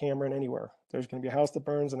 Cameron, anywhere. There's going to be a house that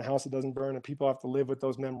burns and a house that doesn't burn, and people have to live with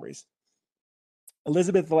those memories.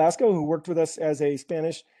 Elizabeth Velasco, who worked with us as a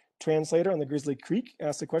Spanish translator on the Grizzly Creek,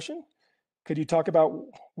 asked a question. Could you talk about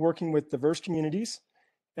working with diverse communities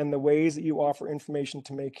and the ways that you offer information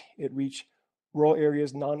to make it reach rural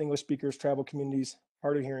areas, non-English speakers, tribal communities,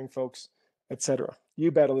 hard of hearing folks, etc.?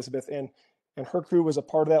 You bet, Elizabeth. And her crew was a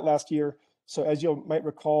part of that last year. So as you might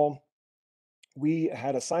recall, we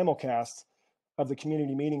had a simulcast of the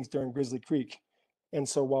community meetings during Grizzly Creek. And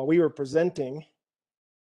so while we were presenting,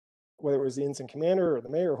 whether it was the ensign commander or the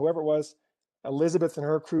mayor or whoever it was, Elizabeth and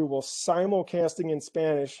her crew will simulcasting in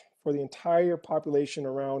Spanish for the entire population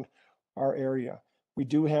around our area. We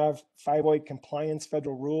do have 508 compliance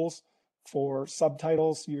federal rules for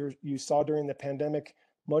subtitles. You saw during the pandemic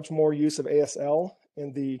much more use of ASL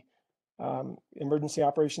in the Emergency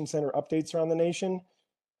Operations Center updates around the nation.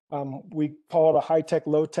 We call it a high-tech,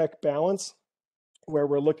 low-tech balance, where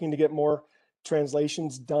we're looking to get more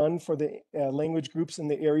translations done for the language groups in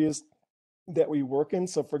the areas that we work in.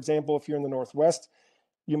 So for example, if you're in the Northwest,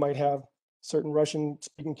 you might have certain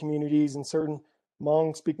Russian-speaking communities and certain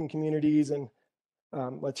Hmong-speaking communities and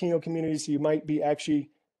Latino communities. So you might be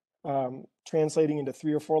actually translating into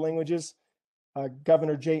 3 or 4 languages.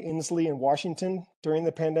 Governor Jay Inslee in Washington during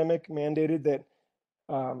the pandemic mandated that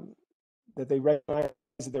that they recognize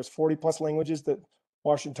that there's 40 plus languages that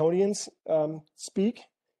Washingtonians speak,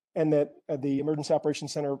 and that the Emergency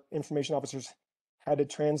Operations Center information officers had to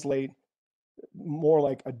translate more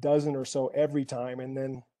like a dozen or so every time, and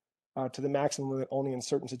then to the maximum limit only in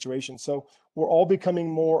certain situations. So we're all becoming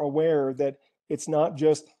more aware that it's not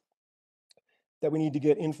just that we need to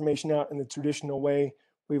get information out in the traditional way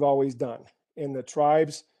we've always done. In the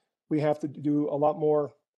tribes, we have to do a lot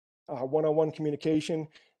more one-on-one communication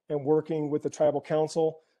and working with the tribal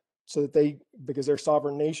council so that because they're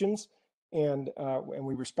sovereign nations, and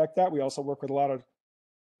we respect that. We also work with a lot of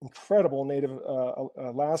incredible Native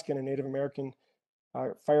Alaskan and Native American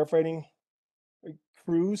firefighting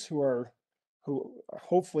crews who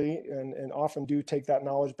hopefully and often do take that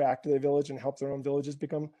knowledge back to their village and help their own villages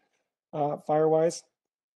become Firewise.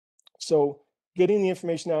 So getting the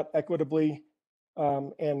information out equitably,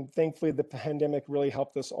 and thankfully the pandemic really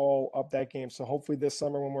helped us all up that game. So hopefully this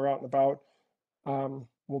summer when we're out and about,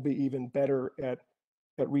 we'll be even better at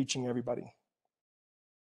reaching everybody.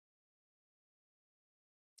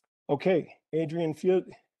 Okay, Adrian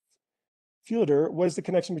Fielder, what is the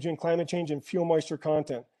connection between climate change and fuel moisture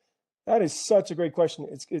content? That is such a great question.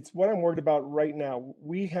 It's what I'm worried about right now.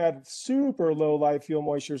 We had super low live fuel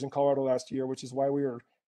moistures in Colorado last year, which is why we were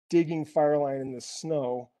digging fire line in the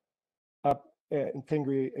snow up in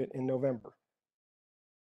Pingree in November.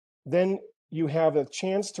 Then you have a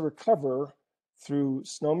chance to recover through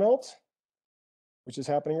snowmelt, which is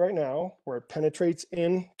happening right now, where it penetrates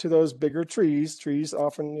into those bigger trees. Trees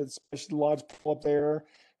often, especially the lodgepole up there,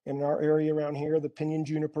 in our area around here, the pinyon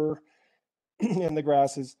juniper and the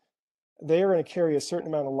grasses, they are going to carry a certain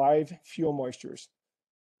amount of live fuel moistures.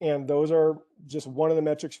 And those are just one of the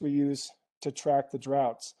metrics we use to track the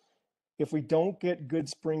droughts. If we don't get good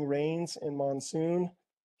spring rains and monsoon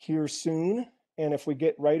here soon, and if we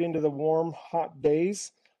get right into the warm, hot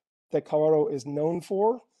days that Colorado is known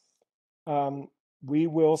for, we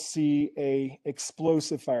will see a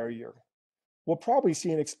explosive fire year. We'll probably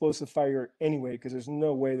see an explosive fire anyway, because there's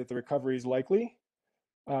no way that the recovery is likely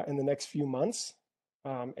in the next few months.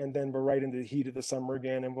 And then we're right into the heat of the summer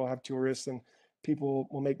again, and we'll have tourists and people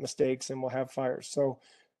will make mistakes and we'll have fires. So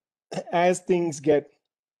as things get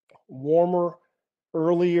warmer,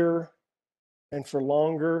 earlier, and for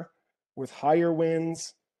longer, with higher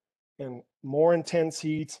winds and more intense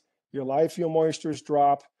heat, your live fuel moistures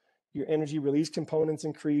drop, your energy release components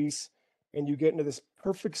increase, and you get into this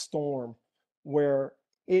perfect storm where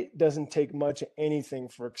it doesn't take much of anything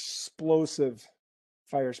for explosive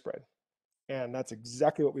fire spread. And that's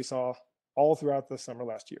exactly what we saw all throughout the summer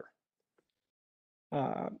last year.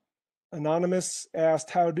 Anonymous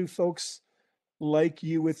asked, how do folks like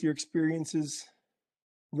you with your experiences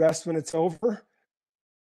rest when it's over?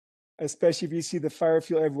 Especially if you see the fire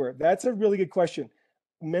fuel everywhere. That's a really good question.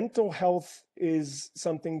 Mental health is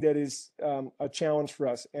something that is a challenge for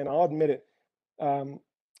us. And I'll admit it.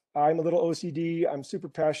 I'm a little OCD. I'm super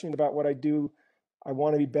passionate about what I do. I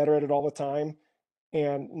want to be better at it all the time.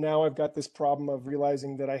 And now I've got this problem of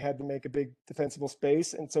realizing that I had to make a big defensible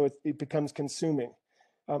space. And so it becomes consuming.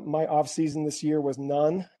 My off season this year was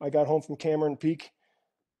none. I got home from Cameron Peak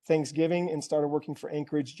Thanksgiving and started working for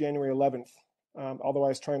Anchorage January 11th. Although I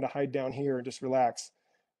was trying to hide down here and just relax.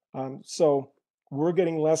 So we're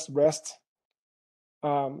getting less rest.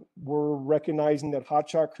 We're recognizing that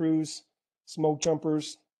hotshot crews, smoke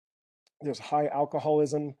jumpers, there's high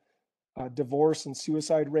alcoholism, divorce and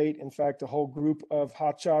suicide rate. In fact, a whole group of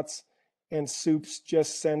hotshots and soups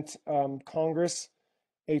just sent Congress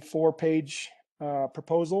a 4-page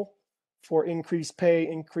proposal for increased pay,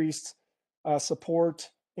 increased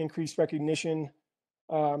support, increased recognition.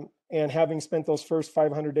 And having spent those first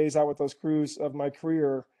 500 days out with those crews of my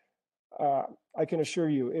career, I can assure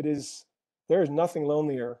you there is nothing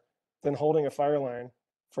lonelier than holding a fire line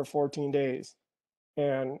for 14 days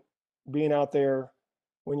and being out there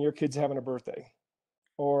when your kid's having a birthday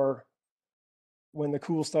or when the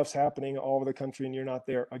cool stuff's happening all over the country and you're not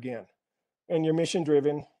there again. And you're mission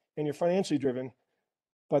driven and you're financially driven,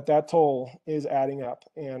 but that toll is adding up.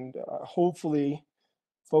 And hopefully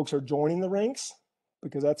folks are joining the ranks,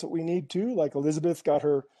 because that's what we need too. Like Elizabeth got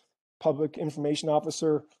her public information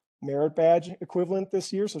officer merit badge equivalent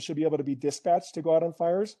this year, so she'll be able to be dispatched to go out on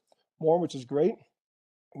fires more, which is great.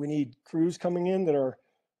 We need crews coming in that are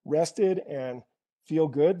rested and feel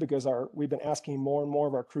good, because we've been asking more and more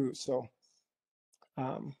of our crews. So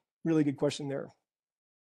really good question there.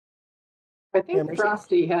 I think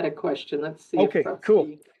Frosty had a question. Let's see. Okay, cool.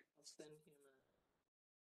 I'll send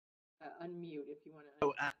him unmute if you want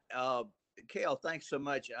to. Kale, thanks so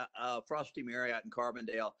much. Frosty Marriott in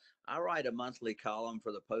Carbondale. I write a monthly column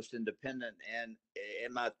for the Post-Independent, and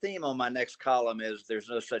my theme on my next column is there's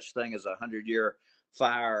no such thing as a 100-year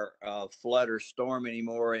fire, flood, or storm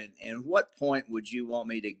anymore. And what point would you want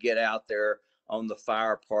me to get out there on the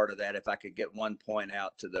fire part of that, if I could get one point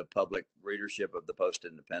out to the public readership of the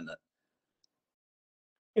Post-Independent?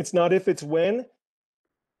 It's not if, it's when.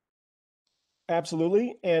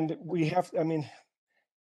 Absolutely. And we have,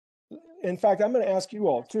 in fact, I'm going to ask you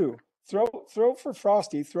all too. Throw for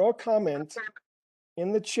Frosty, throw a comment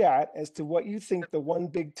in the chat as to what you think the one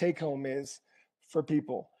big take home is for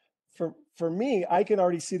people. For me, I can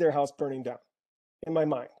already see their house burning down in my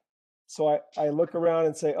mind. So I look around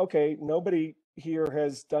and say, okay, nobody here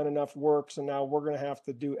has done enough work, so now we're going to have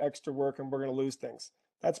to do extra work and we're going to lose things.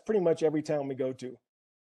 That's pretty much every town we go to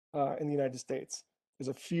in the United States. There's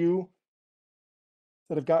a few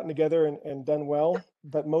that have gotten together and done well,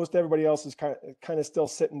 but most everybody else is kind of still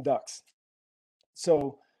sitting ducks.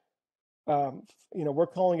 So, we're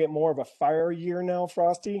calling it more of a fire year now,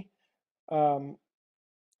 Frosty.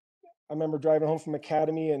 I remember driving home from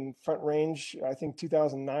Academy and Front Range, I think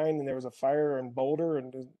 2009, and there was a fire in Boulder,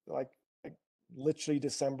 and it was like literally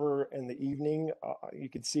December in the evening. You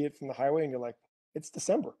could see it from the highway, and you're like, it's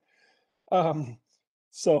December.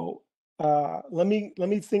 So let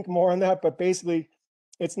me think more on that. But basically,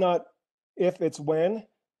 it's not if, it's when.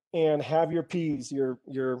 And have your P's,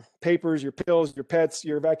 your papers, your pills, your pets,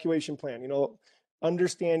 your evacuation plan.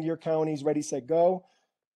 Understand your counties, ready, set, go.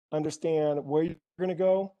 Understand where you're going to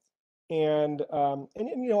go. And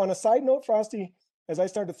on a side note, Frosty, as I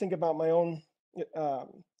start to think about my own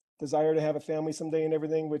desire to have a family someday and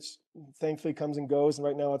everything, which thankfully comes and goes, and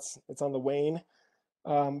right now it's on the wane.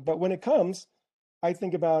 But when it comes, I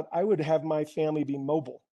think about, I would have my family be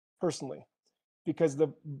mobile personally, because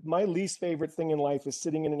my least favorite thing in life is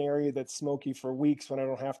sitting in an area that's smoky for weeks when I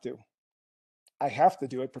don't have to. I have to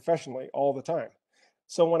do it professionally all the time.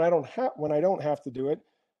 So when I don't have to do it,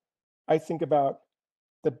 I think about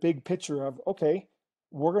the big picture of, okay,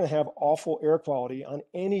 we're going to have awful air quality on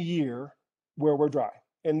any year where we're dry.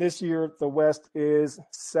 And this year, the West is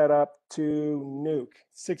set up to nuke.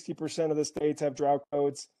 60% of the states have drought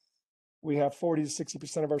codes. We have 40 to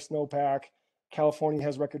 60% of our snowpack. California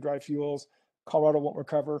has record dry fuels. Colorado won't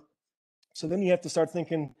recover. So then you have to start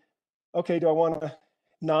thinking, okay, do I want to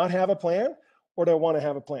not have a plan, or do I want to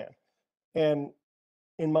have a plan? And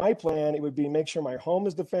in my plan, it would be make sure my home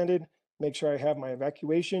is defended, make sure I have my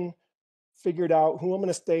evacuation figured out, who I'm going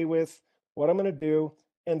to stay with, what I'm going to do.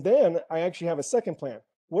 And then I actually have a second plan.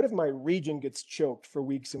 What if my region gets choked for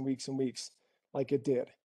weeks and weeks and weeks like it did?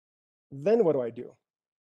 Then what do I do?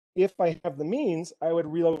 If I have the means, I would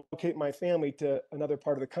relocate my family to another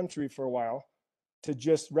part of the country for a while to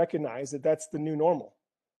just recognize that that's the new normal.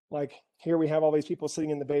 Like here we have all these people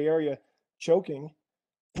sitting in the Bay Area choking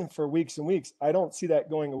for weeks and weeks. I don't see that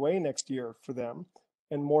going away next year for them.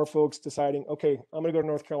 And more folks deciding, okay, I'm going to go to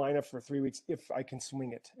North Carolina for 3 weeks if I can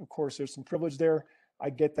swing it. Of course, there's some privilege there. I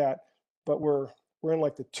get that. But we're in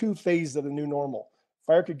like the 2 phases of the new normal.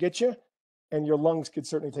 Fire could get you, and your lungs could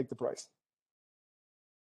certainly take the price.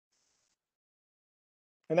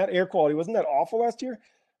 And that air quality, wasn't that awful last year?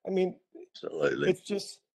 I mean, Absolutely. it's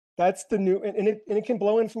just, that's the new, and it can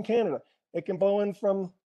blow in from Canada. It can blow in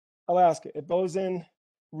from Alaska. It blows in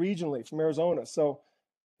regionally from Arizona. So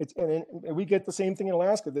and we get the same thing in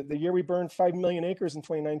Alaska. The year we burned 5 million acres in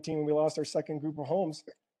 2019, when we lost our second group of homes,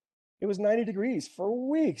 it was 90 degrees for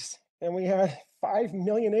weeks, and we had 5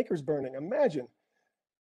 million acres burning. Imagine.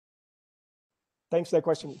 Thanks for that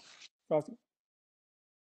question, Frosty.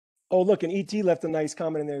 Oh, look, and ET left a nice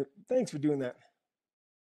comment in there. Thanks for doing that.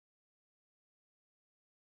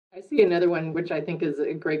 I see another one, which I think is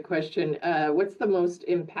a great question. What's the most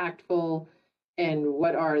impactful, and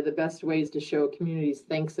what are the best ways to show community's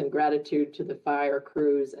thanks and gratitude to the fire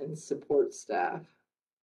crews and support staff?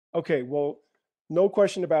 Okay, well, no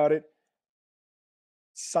question about it.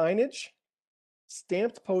 Signage,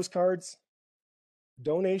 stamped postcards,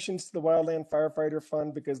 donations to the Wildland Firefighter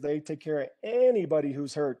Fund, because they take care of anybody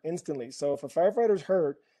who's hurt instantly. So if a firefighter's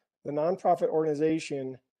hurt, the nonprofit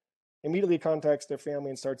organization immediately contacts their family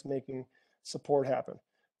and starts making support happen.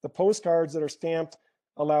 The postcards that are stamped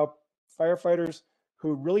allow firefighters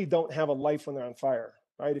who really don't have a life when they're on fire,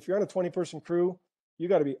 right? If you're on a 20-person crew, you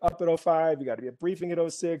got to be up at 05, you got to be at briefing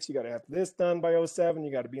at 06, you got to have this done by 07,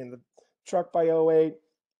 you got to be in the truck by 08.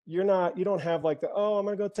 You don't have like I'm going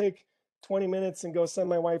to go take 20 minutes and go send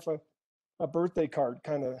my wife a birthday card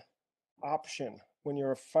kind of option when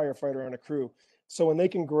you're a firefighter on a crew. So when they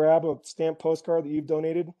can grab a stamped postcard that you've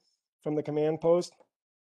donated from the command post,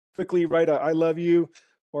 quickly write a I love you,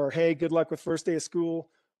 or hey, good luck with first day of school,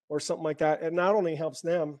 or something like that. It not only helps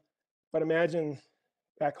them, but imagine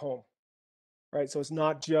back home, right? So it's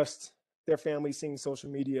not just their family seeing social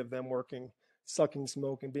media of them working, sucking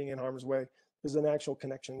smoke and being in harm's way. There's an actual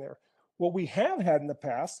connection there. What we have had in the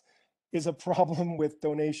past is a problem with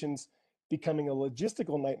donations becoming a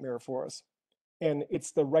logistical nightmare for us. And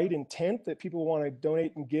it's the right intent that people want to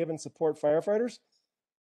donate and give and support firefighters.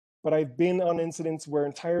 But I've been on incidents where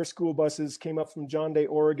entire school buses came up from John Day,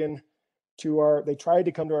 Oregon they tried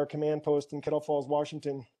to come to our command post in Kettle Falls,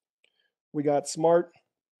 Washington, We got smart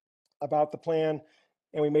about the plan,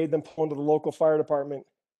 and we made them pull into the local fire department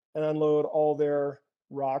and unload all their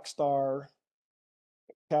Rockstar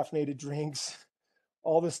caffeinated drinks,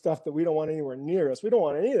 all this stuff that we don't want anywhere near us. We don't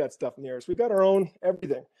want any of that stuff near us. We've got our own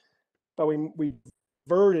everything, but we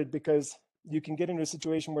diverted because you can get into a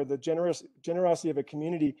situation where the generosity of a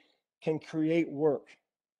community can create work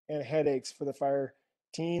and headaches for the fire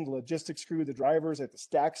team, the logistics crew, the drivers. They have to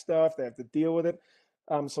stack stuff. They have to deal with it.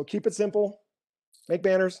 So keep it simple. Make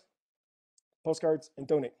banners, postcards, and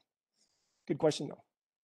donate. Good question, though.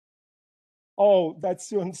 Oh, that's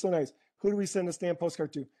so nice. Who do we send a stamp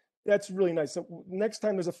postcard to? That's really nice. So next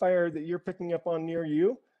time there's a fire that you're picking up on near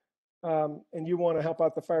you, and you want to help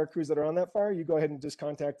out the fire crews that are on that fire, you go ahead and just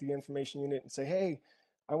contact the information unit and say, hey,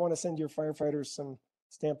 I want to send your firefighters some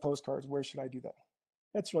stamp postcards. Where should I do that?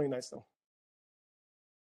 That's really nice, though.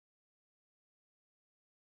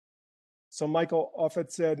 So Michael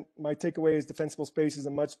Offit said, my takeaway is defensible space is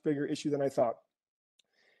a much bigger issue than I thought.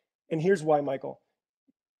 And here's why, Michael.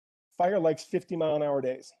 Fire likes 50-mile-an-hour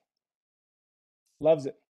days. Loves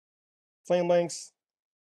it. Flame lengths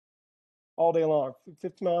all day long.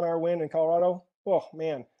 50-mile-an-hour wind in Colorado. Oh,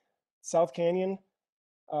 man. South Canyon,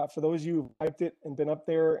 for those of you who've hiked it and been up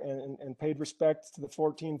there and paid respect to the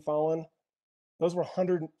 14 fallen, those were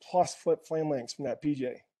 100-plus foot flame lengths from that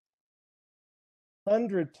PJ.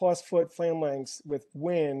 100-plus foot flame lengths with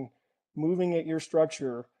wind moving at your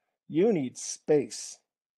structure. You need space,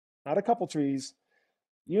 not a couple trees.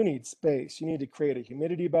 You need space. You need to create a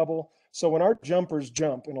humidity bubble. So when our jumpers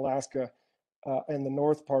jump in Alaska and the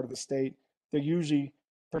north part of the state, they're usually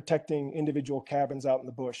protecting individual cabins out in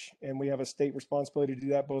the bush. And we have a state responsibility to do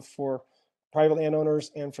that both for private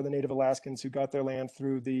landowners and for the Native Alaskans who got their land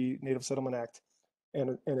through the Native Settlement Act.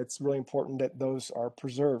 And it's really important that those are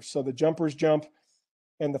preserved. So the jumpers jump,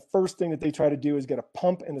 and the first thing that they try to do is get a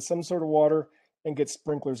pump into some sort of water and get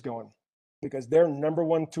sprinklers going, because their number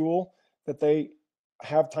one tool that they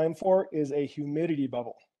have time for is a humidity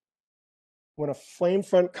bubble. When a flame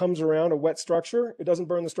front comes around a wet structure, it doesn't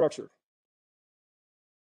burn the structure.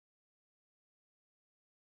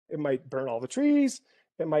 It might burn all the trees.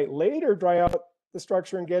 It might later dry out the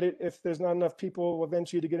structure and get it if there's not enough people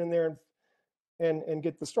eventually to get in there and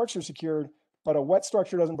get the structure secured, but a wet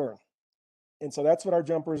structure doesn't burn. And so that's what our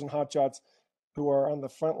jumpers and hotshots who are on the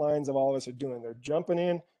front lines of all of us are doing. They're jumping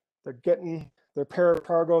in, they're getting their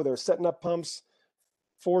paracargo, they're setting up pumps,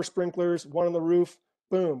 4 sprinklers, 1 on the roof,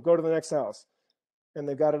 boom, go to the next house. And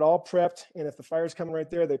they've got it all prepped. And if the fire's coming right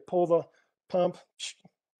there, they pull the pump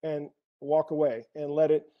and walk away and let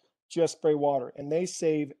it just spray water. And they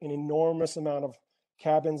save an enormous amount of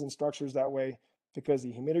cabins and structures that way because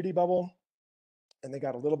the humidity bubble, and they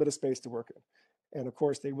got a little bit of space to work in. And of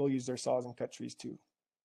course, they will use their saws and cut trees too.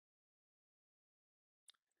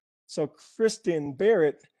 So Kristen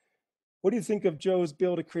Barrett, what do you think of Joe's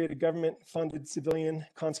bill to create a government-funded civilian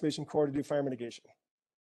conservation corps to do fire mitigation?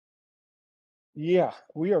 Yeah,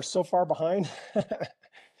 we are so far behind.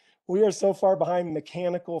 We are so far behind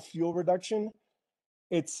mechanical fuel reduction.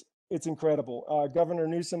 It's incredible. Governor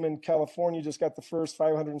Newsom in California just got the first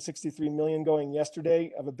 $563 million going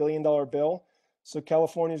yesterday of $1 billion bill. So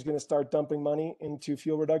California is going to start dumping money into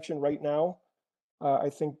fuel reduction right now. I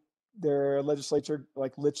think their legislature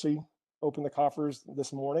like literally opened the coffers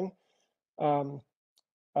this morning.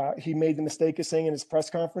 He made the mistake of saying in his press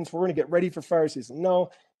conference, we're going to get ready for fire season. No,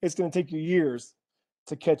 it's going to take you years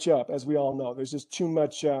to catch up, as we all know. There's just too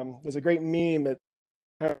much. There's a great meme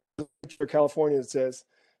at California that says,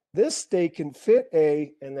 this state can fit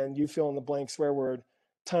a, and then you fill in the blank swear word,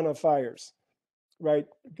 ton of fires, right,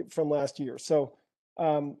 from last year. So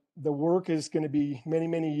the work is going to be many,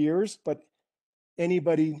 many years, but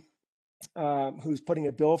anybody who's putting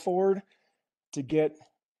a bill forward to get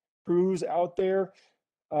crews out there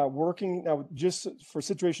working now just for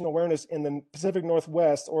situational awareness in the Pacific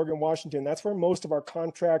Northwest, Oregon, Washington, that's where most of our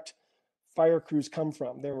contract fire crews come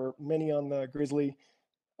from. There were many on the Grizzly,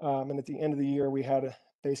 and at the end of the year, we had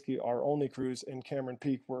basically our only crews in Cameron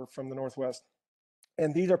Peak were from the Northwest.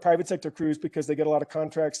 And these are private sector crews because they get a lot of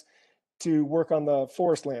contracts to work on the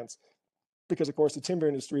forest lands because, of course, the timber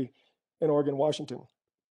industry in Oregon, Washington.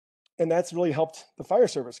 And that's really helped the fire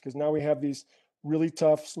service because now we have these really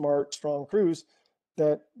tough, smart, strong crews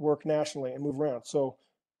that work nationally and move around. So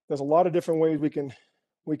there's a lot of different ways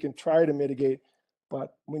we can try to mitigate,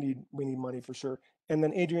 but we need money for sure. And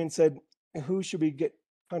then Adrian said, who should we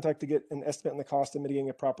contact to get an estimate on the cost of mitigating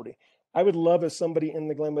a property? I would love if somebody in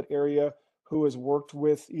the Glenwood area who has worked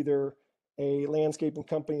with either a landscaping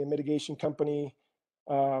company, a mitigation company,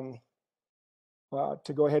 to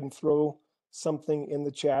go ahead and throw something in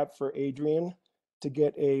the chat for Adrian. to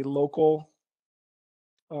get a local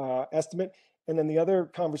estimate. And then the other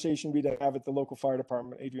conversation would be to have at the local fire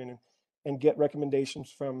department, Adrian, and get recommendations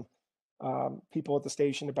from people at the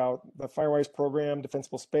station about the Firewise program,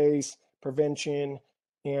 defensible space, prevention,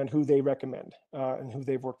 and who they recommend and who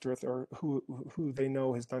they've worked with or who they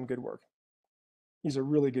know has done good work. These are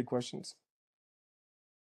really good questions.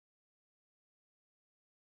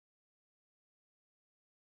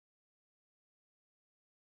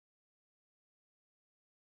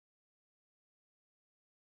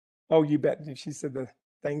 Oh, you bet. She said the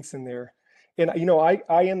thanks in there. And you know, I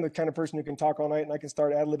am the kind of person who can talk all night and I can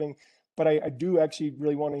start ad-libbing, but I do actually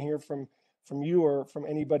really want to hear from you or from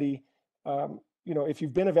anybody. You know, if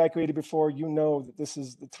you've been evacuated before, you know that this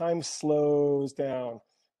is the time slows down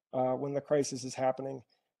when the crisis is happening.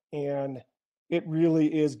 And it really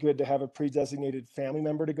is good to have a pre-designated family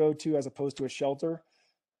member to go to as opposed to a shelter.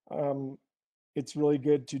 It's really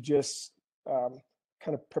good to just kind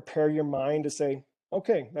of prepare your mind to say,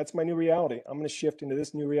 okay, that's my new reality. I'm going to shift into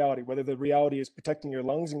this new reality, whether the reality is protecting your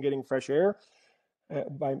lungs and getting fresh air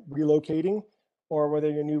by relocating, or whether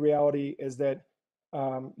your new reality is that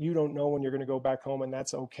you don't know when you're going to go back home, and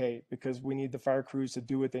that's okay, because we need the fire crews to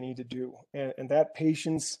do what they need to do. And that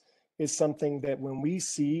patience is something that when we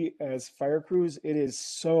see as fire crews, it is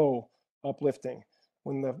so uplifting.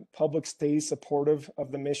 When the public stays supportive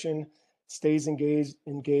of the mission, stays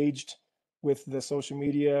engaged with the social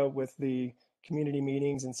media, with the community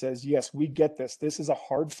meetings, and says, yes, we get this. This is a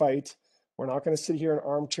hard fight. We're not going to sit here and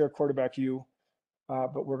armchair quarterback you,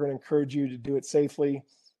 but we're going to encourage you to do it safely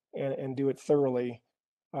and do it thoroughly.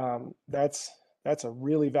 That's a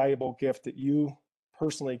really valuable gift that you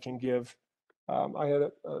personally can give. I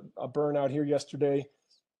had a burnout here yesterday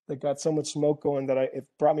that got so much smoke going that it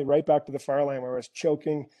brought me right back to the fire line where I was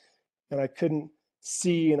choking and I couldn't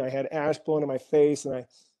see, and I had ash blowing in my face, and I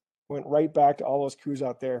went right back to all those crews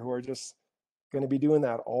out there who are just going to be doing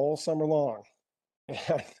that all summer long.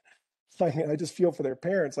 And I just feel for their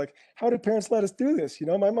parents. Like, how did parents let us do this? You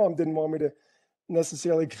know, my mom didn't want me to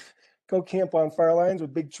necessarily go camp on fire lines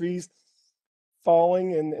with big trees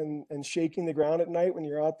falling and shaking the ground at night when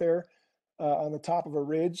you're out there on the top of a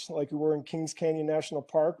ridge, like we were in Kings Canyon National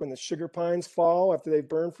Park when the sugar pines fall after they've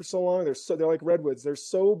burned for so long. They're like redwoods. They're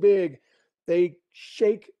so big, they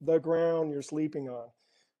shake the ground you're sleeping on.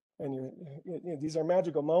 And you know, these are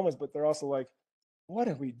magical moments, but they're also like, what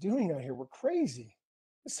are we doing out here? We're crazy.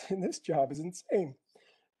 This job is insane.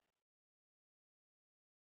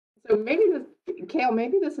 So maybe Kale,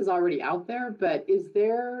 maybe this is already out there, but is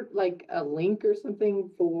there like a link or something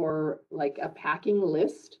for like a packing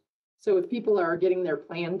list? So if people are getting their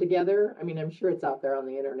plan together, I mean, I'm sure it's out there on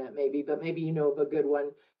the internet maybe, but maybe you know of a good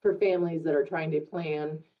one for families that are trying to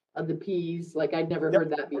plan the peas. Like I'd never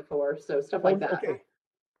heard that before. So stuff like that. Okay.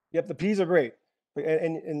 Yep, the P's are great.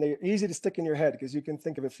 And they're easy to stick in your head because you can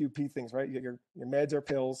think of a few P things, right? Your meds or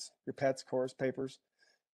pills, your pets, of course, papers.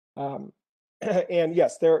 And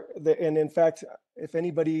yes, and in fact, if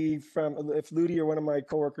anybody if Ludi or one of my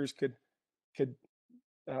coworkers could,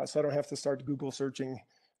 so I don't have to start Google searching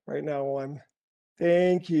right now while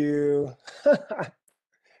thank you.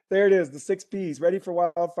 There it is, the 6 P's,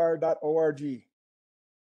 readyforwildfire.org.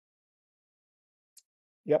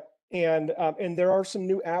 Yep. And there are some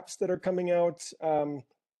new apps that are coming out.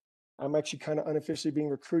 I'm actually kind of unofficially being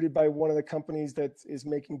recruited by one of the companies that is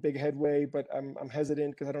making big headway, but I'm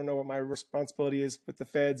hesitant because I don't know what my responsibility is with the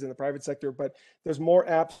feds and the private sector. But there's more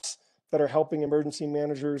apps that are helping emergency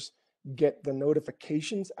managers get the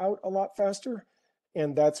notifications out a lot faster.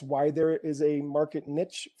 And that's why there is a market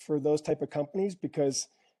niche for those type of companies, because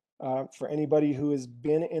for anybody who has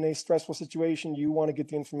been in a stressful situation, you want to get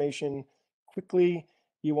the information quickly.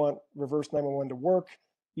 You want reverse 911 to work.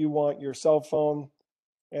 You want your cell phone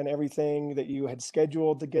and everything that you had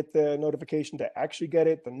scheduled to get the notification to actually get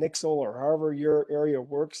it, the Nixle or however your area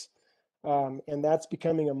works. And that's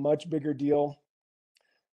becoming a much bigger deal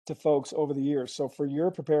to folks over the years. So for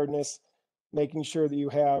your preparedness, making sure that you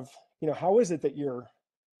have, you know, how is it that your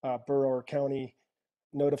borough or county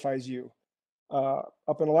notifies you?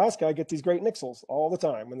 Up in Alaska, I get these great Nixles all the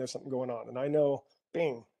time when there's something going on. And I know,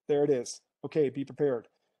 bing, there it is. Okay, be prepared.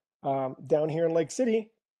 Down here in Lake City,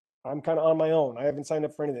 I'm kind of on my own. I haven't signed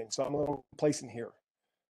up for anything, so I'm a little complacent here.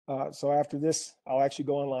 So after this, I'll actually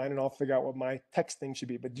go online and I'll figure out what my texting should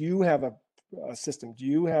be. But do you have a system? Do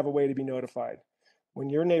you have a way to be notified when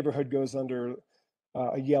your neighborhood goes under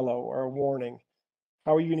a yellow or a warning?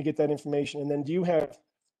 How are you going to get that information? And then do you have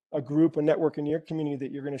a group, a network in your community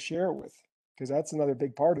that you're going to share it with? Because that's another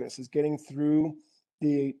big part of this, is getting through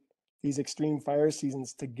these extreme fire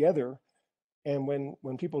seasons together. And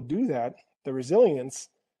when people do that, the resilience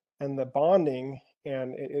and the bonding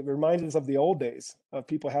And it reminded us of the old days of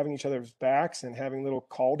people having each other's backs and having little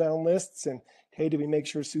call down lists. And hey, did we make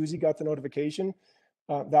sure Susie got the notification?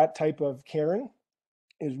 That type of caring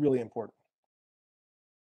is really important.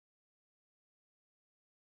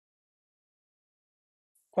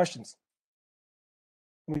 Questions?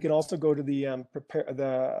 We can also go to the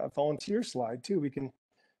the volunteer slide too. We can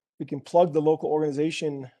plug the local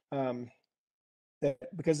organization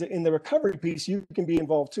because in the recovery piece you can be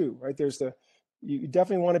involved too, right? You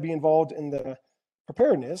definitely want to be involved in the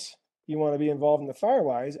preparedness. You want to be involved in the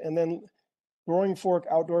Firewise, and then Roaring Fork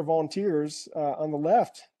Outdoor Volunteers on the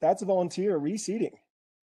left. That's a volunteer reseeding.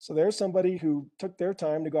 So there's somebody who took their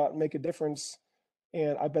time to go out and make a difference,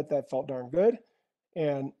 and I bet that felt darn good.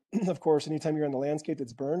 And of course, anytime you're in the landscape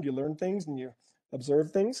that's burned, you learn things and you observe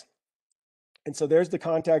things. And so there's the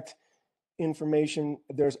contact information.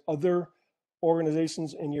 There's other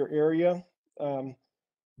organizations in your area.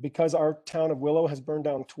 Because our town of Willow has burned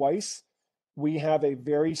down twice, we have a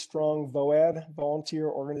very strong VOAD, Volunteer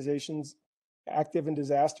Organizations Active in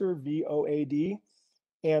Disaster, VOAD.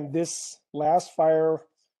 And this last fire,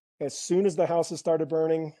 as soon as the houses started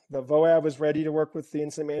burning, the VOAD was ready to work with the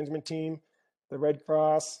incident management team, the Red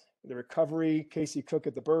Cross, the recovery, Casey Cook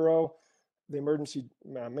at the borough, the emergency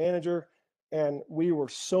manager, and we were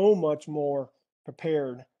so much more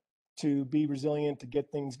prepared to be resilient, to get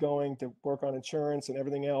things going, to work on insurance and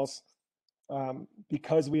everything else,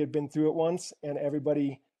 because we had been through it once and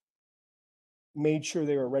everybody made sure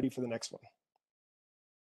they were ready for the next one.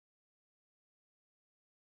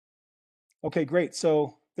 Okay, great.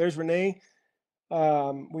 So there's Renee.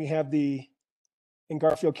 We have in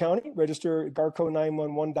Garfield County, register at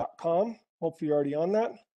garco911.com. Hopefully you're already on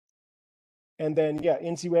that. And then, yeah,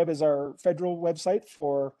 NCWeb is our federal website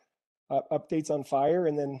for updates on fire.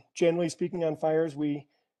 And then generally speaking on fires, we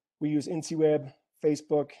use NCWeb,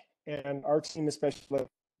 Facebook, and our team especially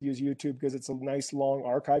use YouTube because it's a nice long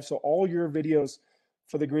archive. So all your videos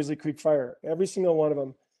for the Grizzly Creek Fire, every single one of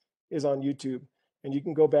them is on YouTube. And you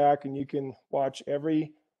can go back and you can watch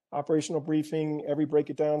every operational briefing, every break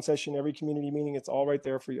it down session, every community meeting. It's all right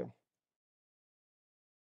there for you.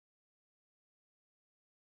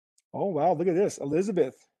 Oh, wow. Look at this.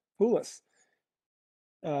 Elizabeth Poulos.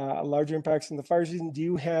 Larger impacts in the fire season. Do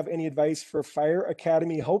you have any advice for Fire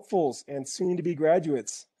Academy hopefuls and soon to be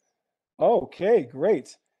graduates? Okay,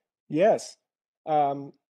 great. Yes.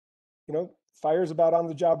 Fire is about on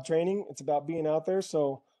the job training. It's about being out there.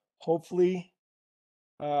 So hopefully,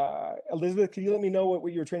 Elizabeth, can you let me know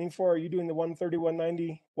what you're training for? Are you doing the 130,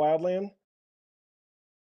 190 wildland?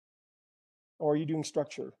 Or are you doing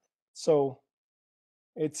structure? So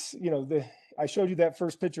it's, I showed you that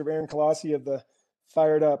first picture of Aaron Colossi of the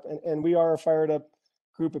fired up, and we are a fired up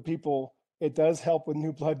group of people. It does help when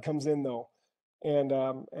new blood comes in though, and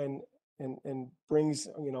brings,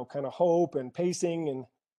 kind of hope and pacing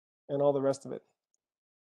and all the rest of it.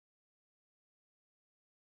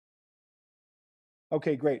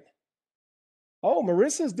 Okay, great. Oh,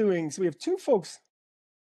 Marissa's doing, so we have two folks,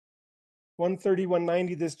 130,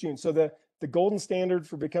 190 this June. So the golden standard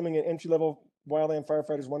for becoming an entry-level wildland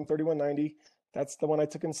firefighter is 130, 190. That's the one I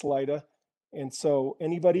took in Salida. And so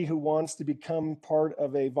anybody who wants to become part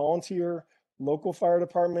of a volunteer local fire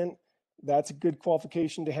department, that's a good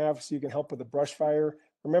qualification to have so you can help with the brush fire.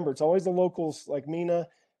 Remember, it's always the locals like Mina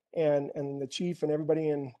and the chief and everybody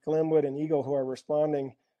in Glenwood and Eagle who are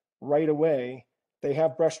responding right away. They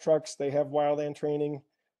have brush trucks, they have wildland training.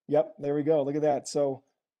 Yep, there we go. Look at that. So,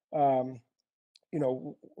 I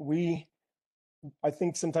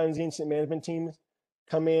think sometimes the incident management team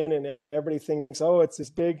come in and everybody thinks, oh, it's this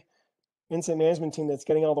big incident management team that's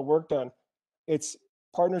getting all the work done. It's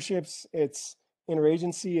partnerships, it's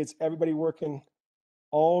interagency, it's everybody working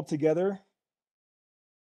all together.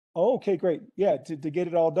 Oh, okay, great. Yeah, to get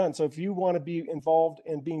it all done. So if you want to be involved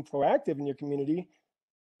in being proactive in your community,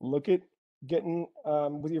 look at getting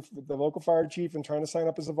with the local fire chief and trying to sign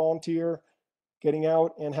up as a volunteer, getting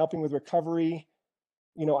out and helping with recovery.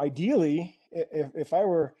 Ideally, if I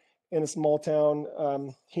were in a small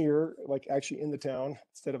town here, like actually in the town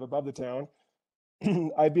instead of above the town,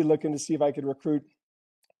 I'd be looking to see if I could recruit,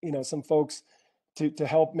 some folks to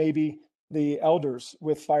help maybe the elders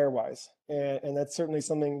with Firewise. And that's certainly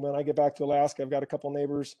something when I get back to Alaska, I've got a couple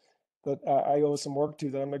neighbors that I owe some work to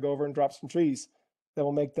that I'm gonna go over and drop some trees that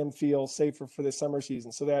will make them feel safer for the summer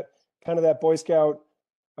season. So that kind of that Boy Scout,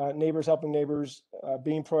 neighbors helping neighbors,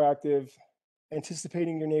 being proactive,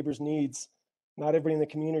 anticipating your neighbor's needs. Not everybody in the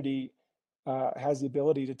community has the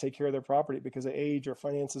ability to take care of their property because of age or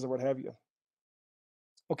finances or what have you.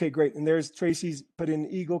 Okay, great. And there's Tracy's put in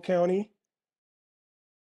Eagle County.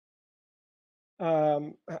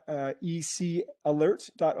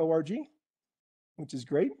 ecalert.org, which is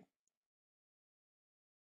great.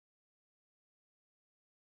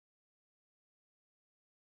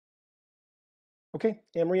 Okay,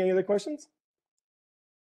 Anne-Marie, any other questions?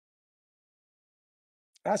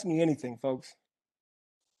 Ask me anything, folks.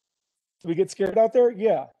 Do we get scared out there?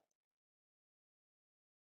 Yeah.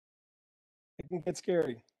 It can get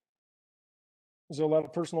scary. There's a lot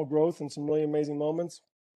of personal growth and some really amazing moments.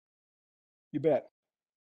 You bet.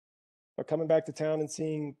 But coming back to town and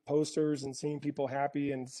seeing posters and seeing people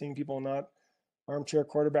happy and seeing people not armchair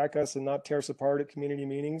quarterback us and not tear us apart at community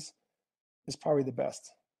meetings is probably the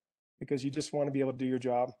best, because you just want to be able to do your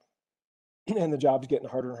job, and the job's getting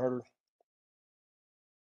harder and harder.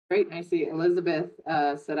 Great. I see Elizabeth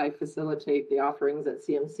said I facilitate the offerings at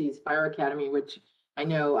CMC's Fire Academy, which I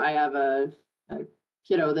know I have a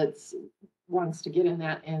kiddo that's wants to get in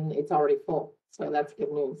that, and it's already full. So that's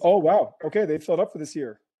good news. Oh, wow. Okay, they filled up for this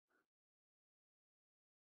year.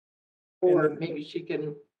 Or maybe she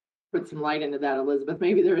can put some light into that, Elizabeth.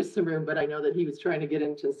 Maybe there is some room, but I know that he was trying to get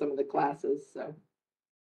into some of the classes. So.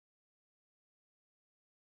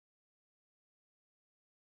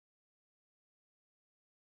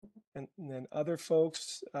 And then other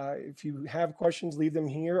folks, if you have questions, leave them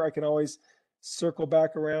here. I can always circle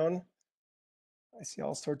back around. I see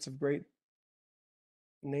all sorts of great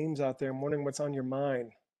names out there. I'm wondering what's on your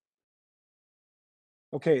mind.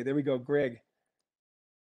 Okay, there we go. Greg,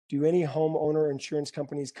 do any homeowner insurance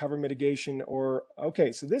companies cover mitigation? Or,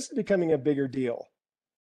 okay, so this is becoming a bigger deal.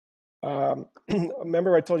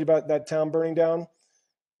 Remember I told you about that town burning down,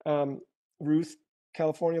 Ruth,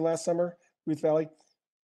 California last summer, Ruth Valley?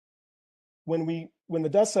 When the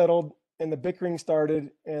dust settled and the bickering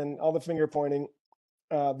started and all the finger pointing,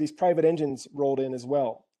 these private engines rolled in as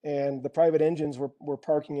well. And the private engines were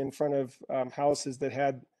parking in front of houses that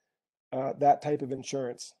had that type of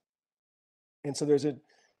insurance. And so there's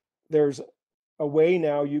a way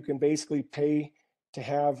now you can basically pay to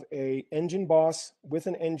have a engine boss with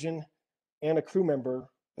an engine and a crew member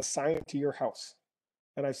assigned to your house.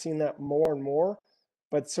 And I've seen that more and more,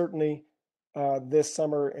 but certainly this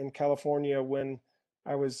summer in California, when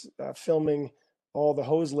I was filming all the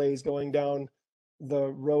hose lays going down the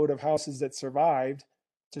road of houses that survived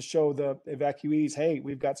to show the evacuees, hey,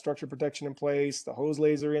 we've got structure protection in place, the hose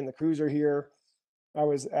lays are in, the crews are here. I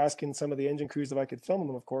was asking some of the engine crews if I could film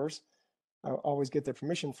them, of course. I always get their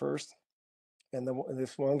permission first. And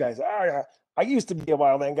this one guy's, I used to be a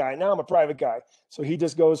wildland guy, now I'm a private guy. So he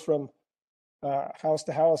just goes from house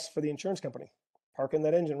to house for the insurance company, parking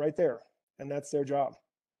that engine right there. And that's their job.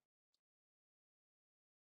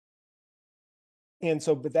 And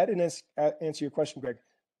so, but that didn't answer your question, Greg.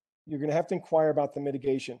 You're going to have to inquire about the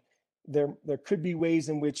mitigation. There could be ways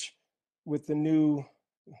in which, with the new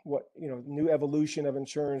evolution of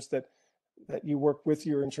insurance, that you work with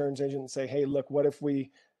your insurance agent and say, hey, look, what if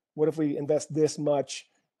we invest this much,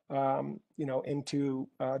 into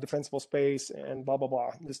defensible space and blah blah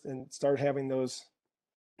blah, and start having those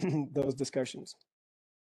those discussions.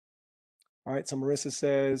 All right. So Marissa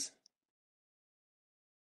says,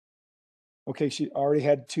 okay, she already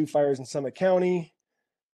had 2 fires in Summit County.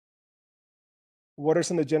 What are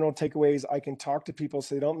some of the general takeaways I can talk to people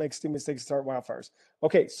so they don't make stupid mistakes to start wildfires?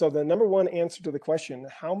 Okay, so the number one answer to the question,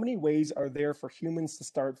 how many ways are there for humans to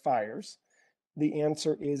start fires? The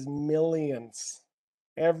answer is millions.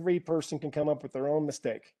 Every person can come up with their own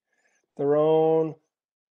mistake, their own,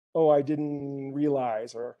 oh, I didn't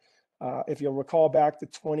realize, or if you'll recall back to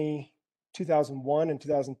 2001 and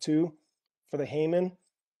 2002 for the Hayman,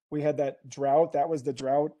 we had that drought. That was the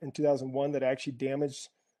drought in 2001 that actually damaged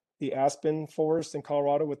the aspen forest in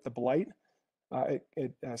Colorado with the blight.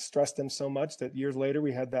 It stressed them so much that years later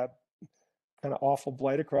we had that kind of awful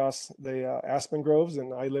blight across the aspen groves.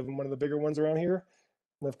 And I live in one of the bigger ones around here,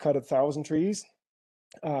 and I've cut 1,000 trees.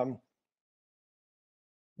 You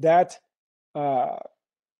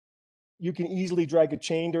can easily drag a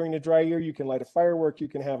chain during the dry year. You can light a firework. You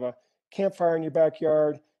can have a campfire in your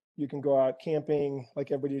backyard. You can go out camping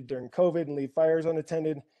like everybody did during COVID and leave fires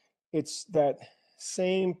unattended. It's that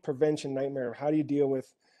same prevention nightmare. How do you deal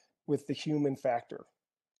with the human factor?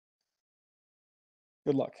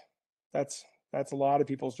 Good luck. That's a lot of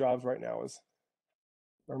people's jobs right now, is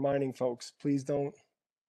reminding folks, please don't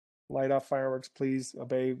light off fireworks, please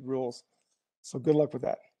obey rules. So good luck with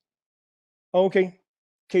that. Okay,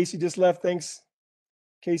 Casey just left. Thanks,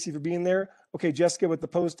 Casey, for being there. Okay, Jessica with the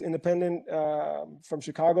Post Independent from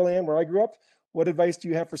Chicagoland, where I grew up. What advice do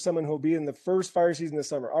you have for someone who will be in the first fire season this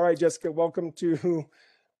summer? All right, Jessica, welcome to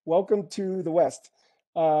the West.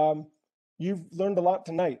 You've learned a lot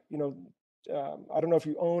tonight. I don't know if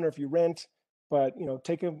you own or if you rent, but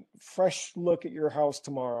take a fresh look at your house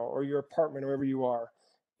tomorrow or your apartment, wherever you are.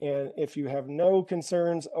 And if you have no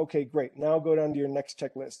concerns, okay, great. Now go down to your next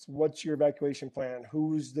checklist. What's your evacuation plan?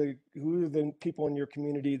 Who are the people in your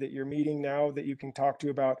community that you're meeting now that you can talk to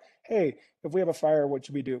about, hey, if we have a fire, what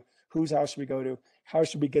should we do? Whose house should we go to? How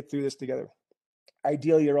should we get through this together?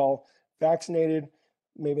 Ideally, you're all vaccinated.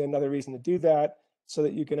 Maybe another reason to do that so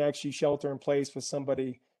that you can actually shelter in place with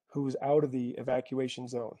somebody who's out of the evacuation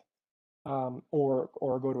zone, or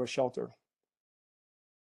go to a shelter.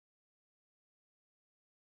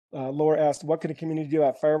 Laura asked, what could a community do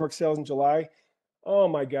about fireworks sales in July? Oh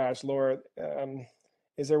my gosh, Laura,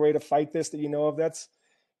 is there a way to fight this that you know of?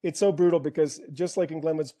 It's so brutal because just like in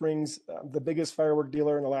Glenwood Springs, the biggest firework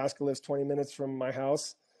dealer in Alaska lives 20 minutes from my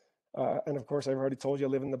house. And of course, I've already told you I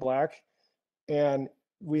live in the black. And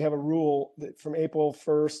we have a rule that from April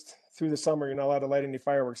 1st through the summer, you're not allowed to light any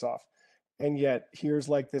fireworks off. And yet here's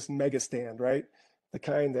like this mega stand, right? The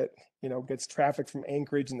kind that, gets traffic from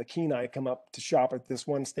Anchorage and the Kenai come up to shop at this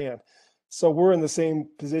one stand. So we're in the same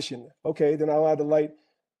position. Okay, they're not allowed to light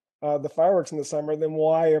the fireworks in the summer. Then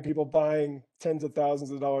why are people buying tens of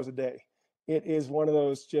thousands of dollars a day? It is one of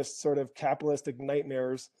those just sort of capitalistic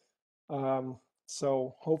nightmares.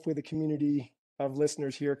 So hopefully the community of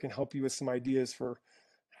listeners here can help you with some ideas for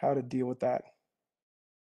how to deal with that.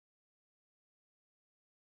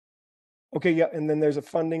 Okay, yeah, and then there's a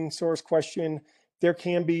funding source question. There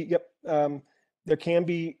can be,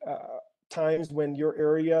 times when your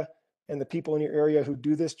area and the people in your area who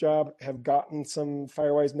do this job have gotten some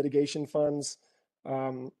Firewise mitigation funds.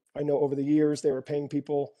 I know over the years they were paying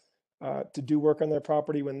people to do work on their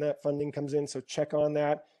property when that funding comes in, so check on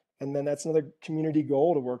that. And then that's another community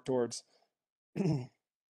goal to work towards. And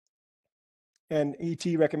ET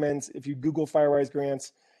recommends if you Google Firewise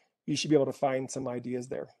grants, you should be able to find some ideas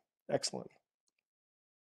there. Excellent.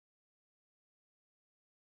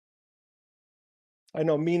 I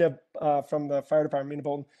know Mina from the fire department, Mina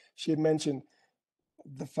Bolton, she had mentioned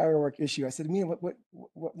the firework issue. I said, Mina,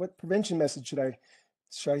 what prevention message should I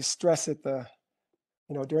stress at the,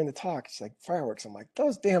 during the talk? She's like, fireworks. I'm like,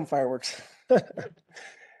 those damn fireworks.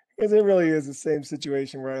 Because it really is the same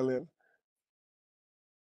situation where I live.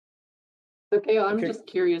 Okay, I'm Okay. just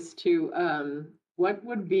curious too, what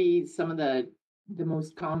would be some of the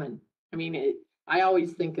most common? I mean, I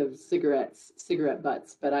always think of cigarette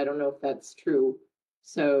butts, but I don't know if that's true.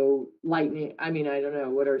 So lightning, I mean, I don't know,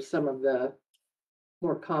 what are some of the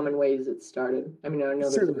more common ways it started? I mean, I know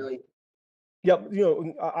there's a million. Yep,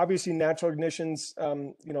 obviously natural ignitions,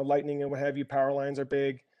 lightning and what have you, power lines are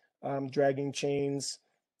big, dragging chains.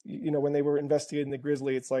 When they were investigating the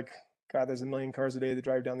Grizzly, it's like, God, there's a million cars a day that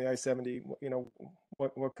drive down the I-70.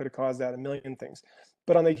 What could have caused that? A million things.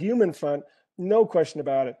 But on the human front, no question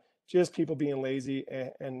about it, just people being lazy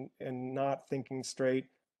and not thinking straight,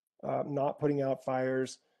 not putting out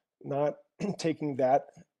fires, not taking that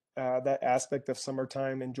aspect of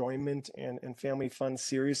summertime enjoyment and family fun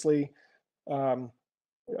seriously.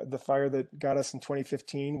 The fire that got us in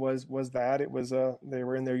 2015 was that. It was they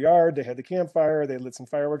were in their yard, they had the campfire, they lit some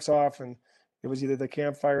fireworks off, and it was either the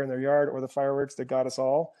campfire in their yard or the fireworks that got us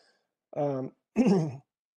all.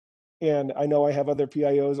 And I know I have other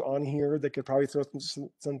PIOs on here that could probably throw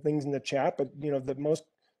some things in the chat, but the most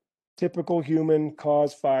typical human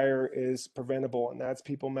cause fire is preventable, and that's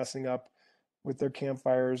people messing up with their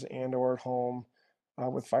campfires and or at home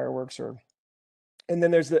with fireworks. And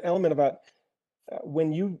then there's the element about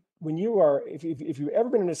when you are, if you've ever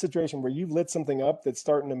been in a situation where you've lit something up that's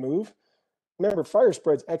starting to move, remember fire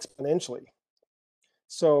spreads exponentially.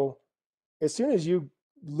 So as soon as you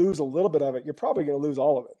lose a little bit of it, you're probably going to lose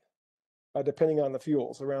all of it, depending on the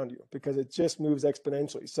fuels around you, because it just moves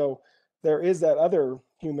exponentially. So there is that other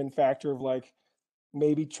human factor of like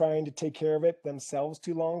maybe trying to take care of it themselves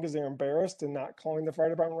too long because they're embarrassed and not calling the fire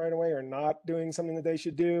department right away, or not doing something that they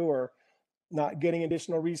should do, or not getting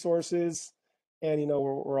additional resources. And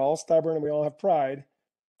we're all stubborn and we all have pride,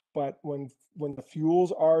 but when the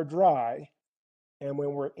fuels are dry and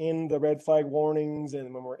when we're in the red flag warnings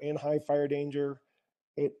and when we're in high fire danger,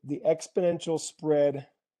 the exponential spread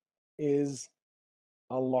is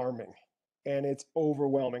alarming and it's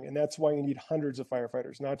overwhelming. And that's why you need hundreds of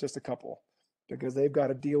firefighters, not just a couple, because they've got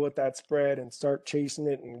to deal with that spread and start chasing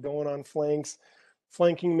it and going on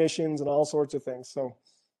flanking missions and all sorts of things. So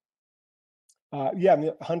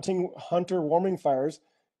hunter warming fires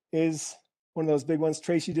is one of those big ones.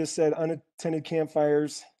 Tracy just said unattended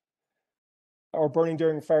campfires or burning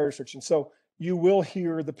during fire restrictions. So you will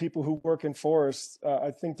hear the people who work in forests,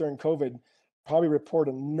 I think during COVID, probably report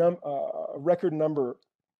a record number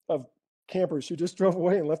of campers who just drove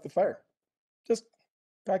away and left the fire. Just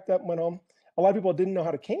packed up and went home. a lot of people didn't know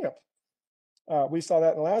how to camp. We saw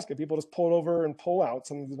that in Alaska. People just pulled over and pull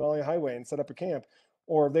outs on the Denali Highway and set up a camp,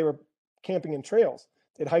 or they were camping in trails.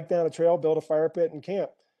 They'd hike down a trail, build a fire pit, and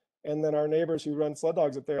camp. And then our neighbors who run sled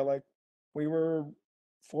dogs up there, like, we were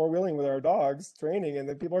four-wheeling with our dogs training, and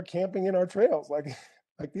then people are camping in our trails. Like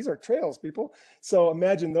these are trails, people. So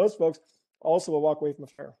imagine those folks also will walk away from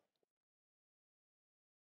the fire.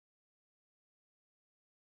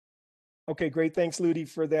 Okay, great. Thanks, Ludi,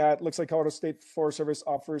 for that. Looks like Colorado State Forest Service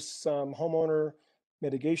offers some homeowner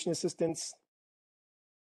mitigation assistance.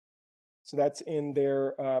 So that's in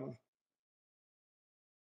their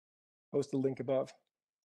post the link above.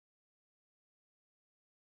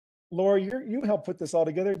 Laura, you helped put this all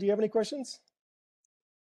together. Do you have any questions?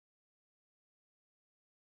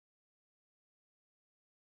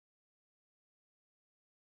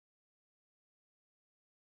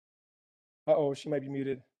 Uh-oh, she might be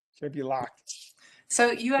muted. She might be locked.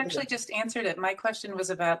 So you actually just answered it. My question was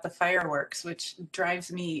about the fireworks, which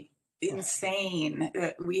drives me insane.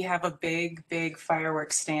 We have a big, big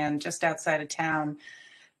fireworks stand just outside of town,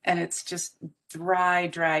 and it's just dry,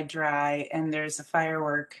 dry, dry. And there's a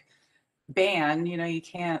firework ban. You know, you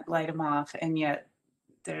can't light them off, and yet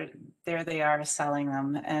there they are selling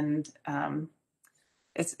them. And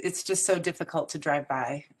it's just so difficult to drive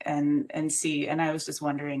by and see. And I was just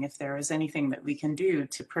wondering if there was anything that we can do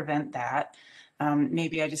to prevent that.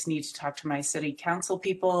 Maybe I just need to talk to my city council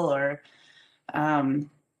people, or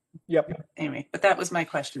Yep. anyway, but that was my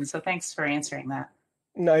question. So thanks for answering that.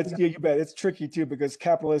 No, it's, yeah, you bet. It's tricky too, because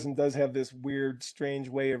capitalism does have this weird, strange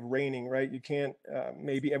way of reigning, right? You can't,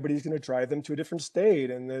 maybe everybody's going to drive them to a different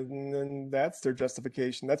state, and then that's their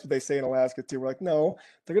justification. That's what they say in Alaska too. We're like, no,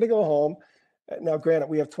 they're going to go home. Now, granted,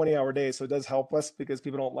 we have 20-hour days, so it does help us because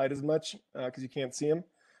people don't light as much because you can't see them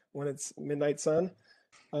when it's midnight sun.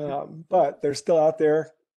 But they're still out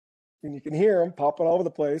there, and you can hear them popping all over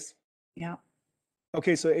the place. Yeah.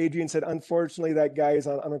 Okay, so Adrian said, unfortunately, that guy is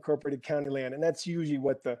on unincorporated county land, and that's usually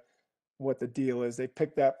what the deal is. They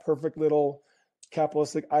pick that perfect little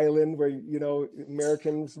capitalistic island where, you know,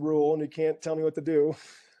 Americans rule, and you can't tell me what to do.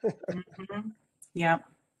 Mm-hmm. Yeah.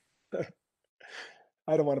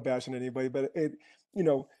 I don't want to bash on anybody, but it, you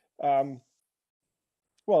know,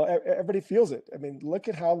 well, everybody feels it. I mean, look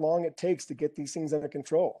at how long it takes to get these things under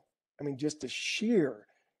control. I mean, just the sheer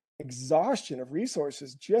exhaustion of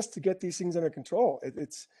resources just to get these things under control.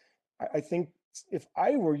 I think if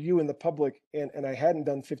I were you in the public and I hadn't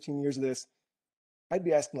done 15 years of this, I'd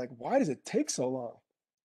be asking, like, why does it take so long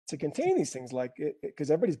to contain these things? Like,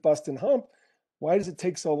 because everybody's busting hump. Why does it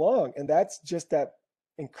take so long? And that's just that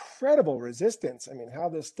incredible resistance. I mean, how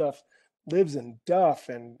this stuff lives in duff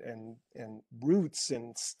and roots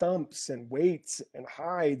and stumps and weights and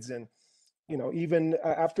hides. And, you know, even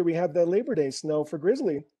after we had the Labor Day snow for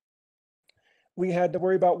Grizzly, we had to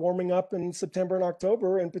worry about warming up in September and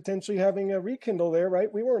October and potentially having a rekindle there,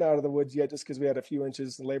 right? We weren't out of the woods yet just because we had a few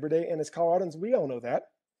inches in Labor Day. And as Coloradans, we all know that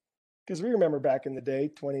because we remember back in the day,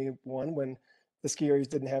 21, when the ski areas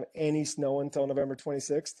didn't have any snow until November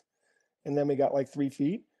 26th. And then we got like 3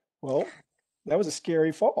 feet. Well, that was a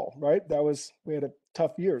scary fall, right? We had a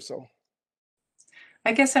tough year. So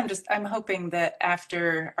I guess I'm hoping that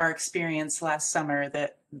after our experience last summer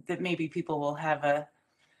that maybe people will have a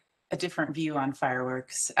different view on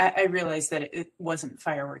fireworks. I realize that it wasn't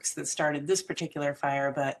fireworks that started this particular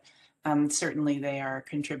fire, but certainly they are a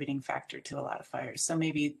contributing factor to a lot of fires. So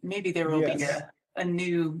maybe there will be a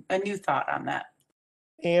new thought on that.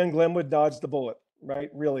 And Glenwood dodged the bullet, right?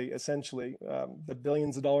 Really, essentially, the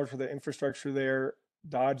billions of dollars for the infrastructure there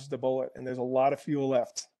dodged the bullet, and there's a lot of fuel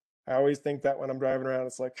left. I always think that when I'm driving around,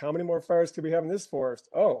 it's like, how many more fires could we have in this forest?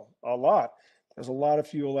 Oh, a lot. There's a lot of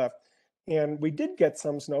fuel left. And we did get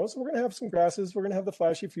some snow, so we're going to have some grasses. We're going to have the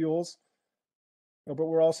flashy fuels, but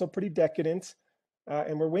we're also pretty decadent,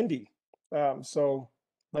 and we're windy. So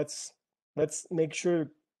let's make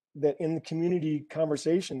sure that in the community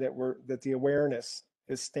conversation that the awareness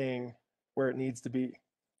is staying where it needs to be,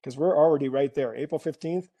 because we're already right there. April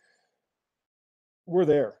 15th, we're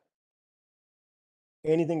there.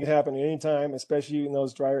 Anything could happen at any time, especially in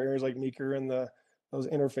those drier areas like Meeker and those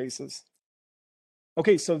interfaces.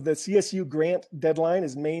 Okay, so the CSU grant deadline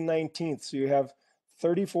is May 19th. So you have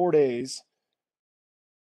 34 days.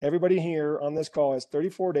 Everybody here on this call has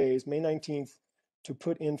 34 days, May 19th, to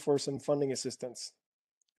put in for some funding assistance.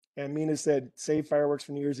 And Mina said, save fireworks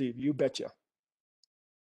for New Year's Eve. You betcha.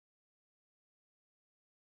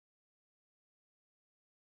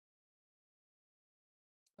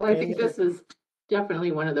 Well, I think this is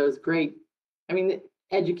definitely one of those great, I mean,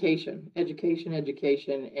 education.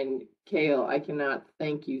 And Kale, I cannot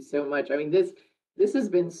thank you so much. I mean, This has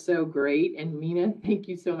been so great. And Mina, thank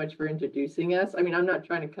you so much for introducing us. I mean, I'm not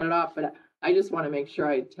trying to cut it off, but I just want to make sure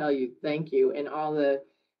I tell you thank you and all the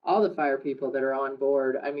fire people that are on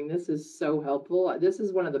board. I mean, this is so helpful. This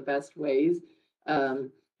is one of the best ways.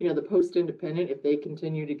 You know, the Post Independent, if they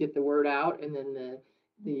continue to get the word out, and then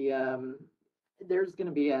the there's going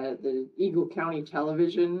to be the Eagle County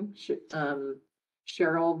Television.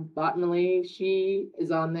 Cheryl Bottomley, she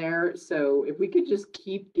is on there. So if we could just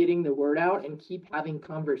keep getting the word out and keep having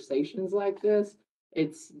conversations like this,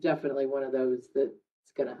 it's definitely one of those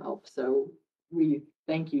that's going to help. So we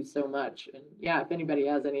thank you so much. And yeah, if anybody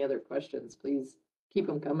has any other questions, please keep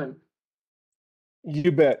them coming.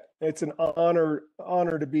 You bet. It's an honor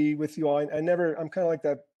to be with you all. I'm kind of like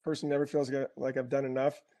that person who never feels like I've done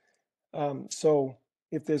enough. So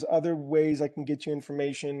if there's other ways I can get you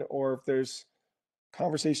information, or if there's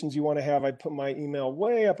conversations you want to have, I put my email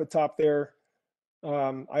way up at top there.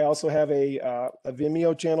 I also have a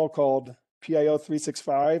Vimeo channel called PIO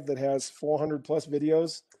 365 that has 400 plus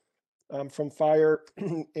videos from fire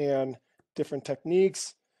and different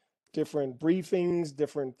techniques, different briefings,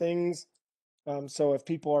 different things. So if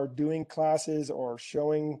people are doing classes or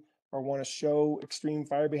showing or want to show extreme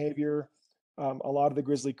fire behavior, a lot of the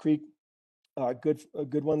Grizzly Creek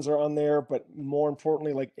good ones are on there, but more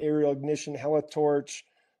importantly, like aerial ignition, helitorch,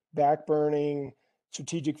 back burning,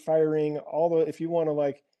 strategic firing, if you want to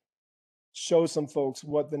like show some folks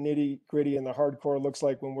what the nitty gritty and the hardcore looks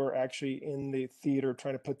like when we're actually in the theater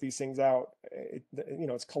trying to put these things out,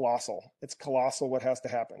 it's colossal. It's colossal what has to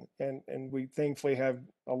happen. And we thankfully have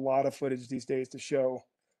a lot of footage these days to show,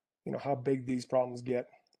 how big these problems get.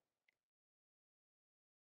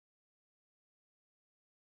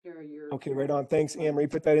 Okay, right on. Thanks, Anne-Marie.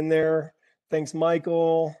 Put that in there. Thanks,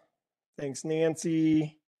 Michael. Thanks,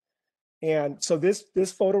 Nancy. And so this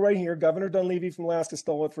photo right here, Governor Dunleavy from Alaska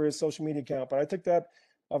stole it for his social media account, but I took that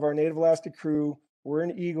of our Native Alaska crew. We're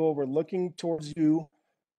in Eagle. We're looking towards you,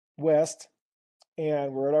 west,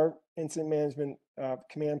 and we're at our incident management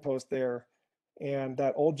command post there. And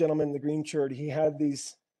that old gentleman in the green shirt, he had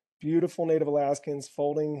these beautiful Native Alaskans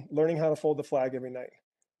learning how to fold the flag every night.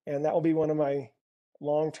 And that will be one of my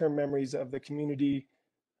long-term memories of the community.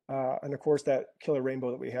 And of course, that killer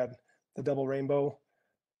rainbow that we had, the double rainbow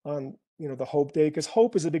on, the Hope Day, because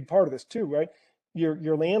hope is a big part of this too, right?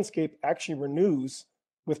 Your landscape actually renews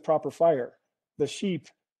with proper fire. The sheep,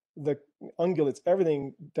 the ungulates,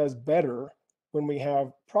 everything does better when we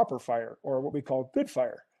have proper fire, or what we call good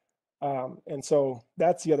fire. And so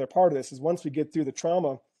that's the other part of this, is once we get through the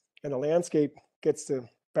trauma and the landscape gets to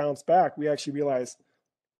bounce back, we actually realize,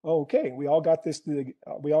 okay, we all got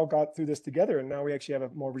through this together, and now we actually have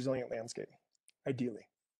a more resilient landscape, ideally.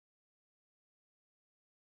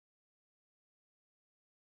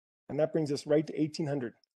 And that brings us right to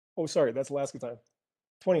 1800. Oh, sorry, that's Alaska time.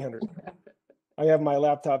 2000. I have my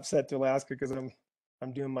laptop set to Alaska because I'm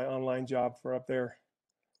doing my online job for up there.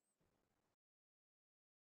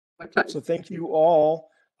 So thank you all.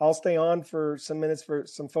 I'll stay on for some minutes for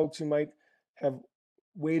some folks who might have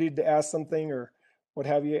waited to ask something or what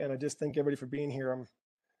have you. And I just thank everybody for being here.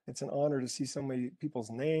 It's an honor to see so many people's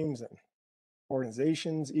names and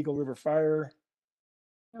organizations, Eagle River Fire.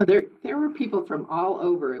 There were people from all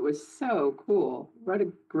over. It was so cool. What a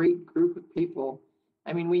great group of people.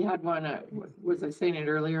 I mean, we had one, was I saying it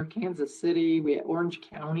earlier, Kansas City, we had Orange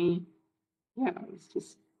County. Yeah, it was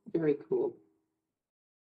just very cool.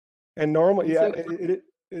 And normally, yeah, it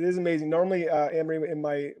is amazing. Normally,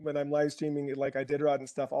 Emery, when I'm live streaming, like I did Rod and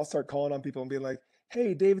stuff, I'll start calling on people and being like,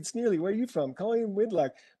 hey, David Sneerly, where are you from? Calling in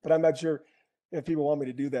Whitlock. But I'm not sure if people want me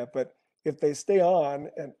to do that. But if they stay on,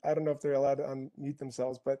 and I don't know if they're allowed to unmute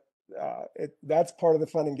themselves, but that's part of the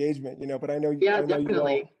fun engagement, but I know, yeah,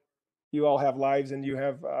 definitely. You all have lives and you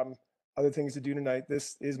have other things to do tonight.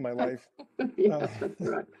 This is my life. Yeah, that's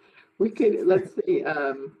right. We could, let's see,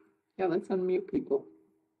 yeah, let's unmute people.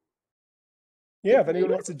 Yeah, if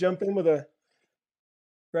anyone wants to jump in with a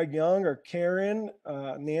Greg Young or Karen,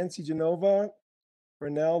 Nancy Genova,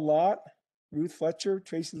 Renelle Lott, Ruth Fletcher,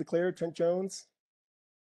 Tracy Leclerc, Trent Jones.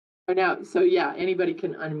 Oh, now, so yeah, anybody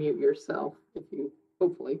can unmute yourself if you,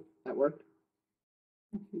 hopefully that worked.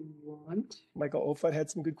 If you want. Michael Ofut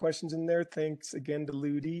had some good questions in there. Thanks again to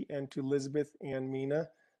Ludi and to Elizabeth and Mina,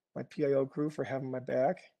 my PIO crew, for having my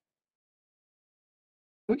back.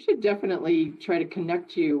 We should definitely try to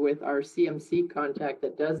connect you with our CMC contact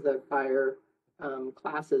that does the fire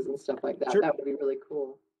classes and stuff like that. Sure. That would be really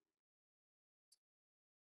cool.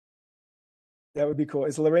 That would be cool.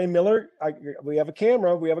 Is Lorraine Miller? We have a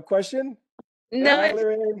camera. We have a question. No, hi,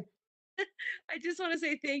 Lorraine. I just want to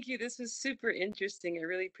say thank you. This was super interesting. I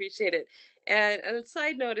really appreciate it. And a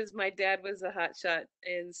side note is my dad was a hot shot,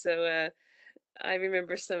 and so I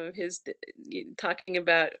remember some of his talking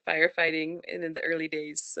about firefighting in the early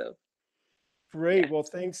days. So Great. yeah, Well,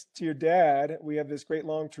 thanks to your dad, we have this great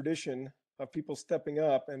long tradition of people stepping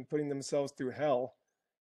up and putting themselves through hell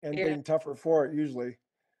and yeah, getting tougher for it usually.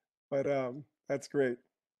 But that's great.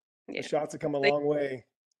 The yeah. shots have come a Thank, long way.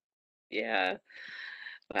 yeah.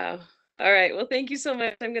 Wow. All right. Well, thank you so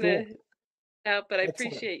much. I'm gonna Cool. out, but I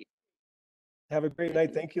Excellent. appreciate Have a great you.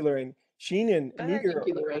 night. Thank you, Lorraine. Sheenan, Bye. Thank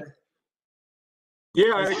you, Lorraine.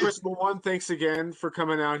 Yeah, I had a question. Well, one, thanks again for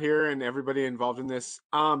coming out here and everybody involved in this.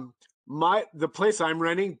 The place I'm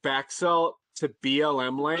renting backs out to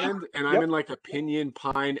BLM land, and I'm Yep. in like a pinyon,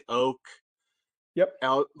 pine, oak, Yep.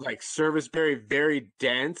 out like serviceberry, very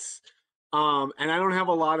dense. And I don't have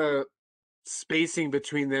a lot of spacing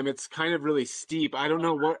between them. It's kind of really steep. I don't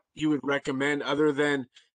know what you would recommend other than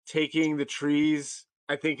taking the trees.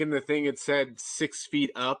 I think in the thing it said 6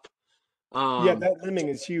 feet up. Yeah, that limbing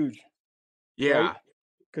is huge, right? Yeah.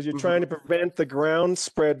 Because you're Mhm. trying to prevent the ground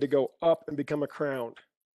spread to go up and become a crown,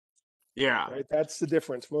 Yeah. right? That's the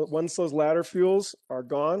difference. Once those ladder fuels are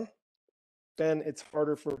gone, then it's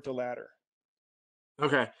harder for it to ladder.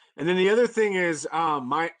 Okay. And then the other thing is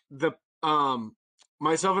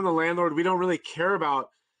myself and the landlord, we don't really care about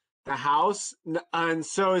the house. And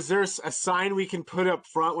so is there a sign we can put up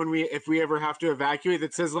front when if we ever have to evacuate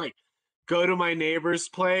that says like go to my neighbor's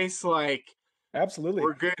place, like Absolutely.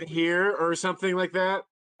 we're good here or something like that?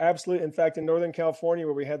 Absolutely. In fact, in Northern California,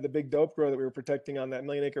 where we had the big dope grow that we were protecting on that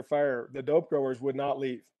million-acre fire, the dope growers would not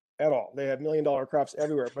leave at all. They had million-dollar crops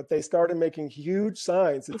everywhere, but they started making huge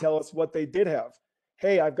signs to tell us what they did have.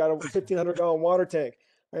 Hey, I've got a 1,500-gallon water tank.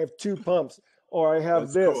 I have 2 pumps, or I have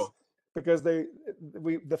That's this, cool. because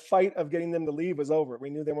the fight of getting them to leave was over. We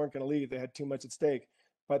knew they weren't going to leave. They had too much at stake.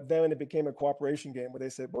 But then it became a cooperation game where they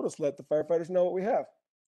said, we'll just let the firefighters know what we have.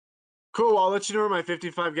 Cool. I'll let you know where my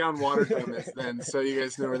 55-gallon water drum is then, so you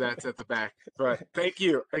guys know where that's at the back. But thank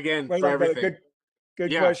you again Right for on, brother. everything.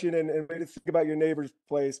 Good Yeah. question, and way to think about your neighbor's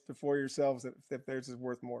place before yourselves if theirs is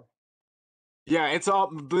worth more. Yeah,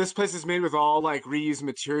 this place is made with all like reused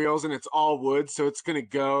materials and it's all wood, so it's gonna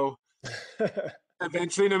go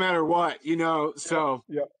eventually no matter what, So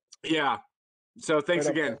Yep, yeah. So right thanks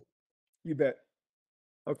up again. there. You bet.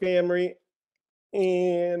 Okay, Anne-Marie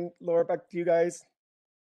and Laura, back to you guys.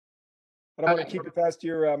 I don't want to Okay. keep it past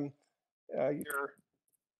your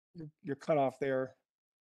cutoff there.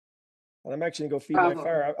 And I'm actually gonna go feed my Bravo.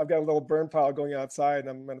 fire. I've got a little burn pile going outside, and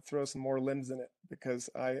I'm gonna throw some more limbs in it because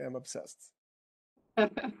I am obsessed.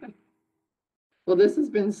 Well, this has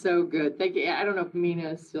been so good. Thank you. I don't know if Mina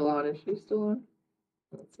is still on. Is she still on?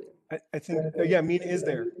 Let's see. I think, yeah, Mina is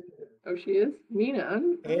there. Oh, she is? Mina,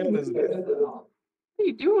 And Elizabeth. what are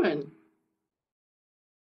you doing?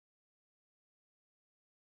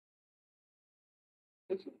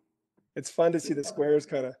 It's fun to see the squares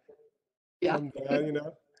kind of Yeah. come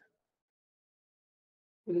down,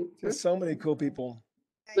 Just so many cool people.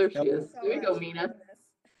 There she Yep. is. There you go, Mina.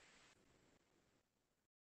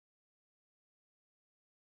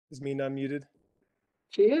 Is Mina unmuted?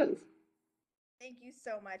 She is. Thank you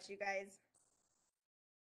so much, you guys.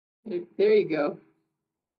 There you go.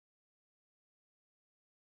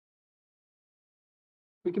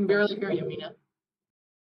 We can barely hear you, Mina.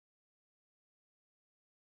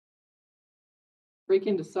 Break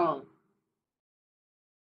into song.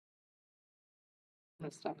 I'm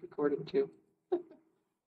gonna stop recording too.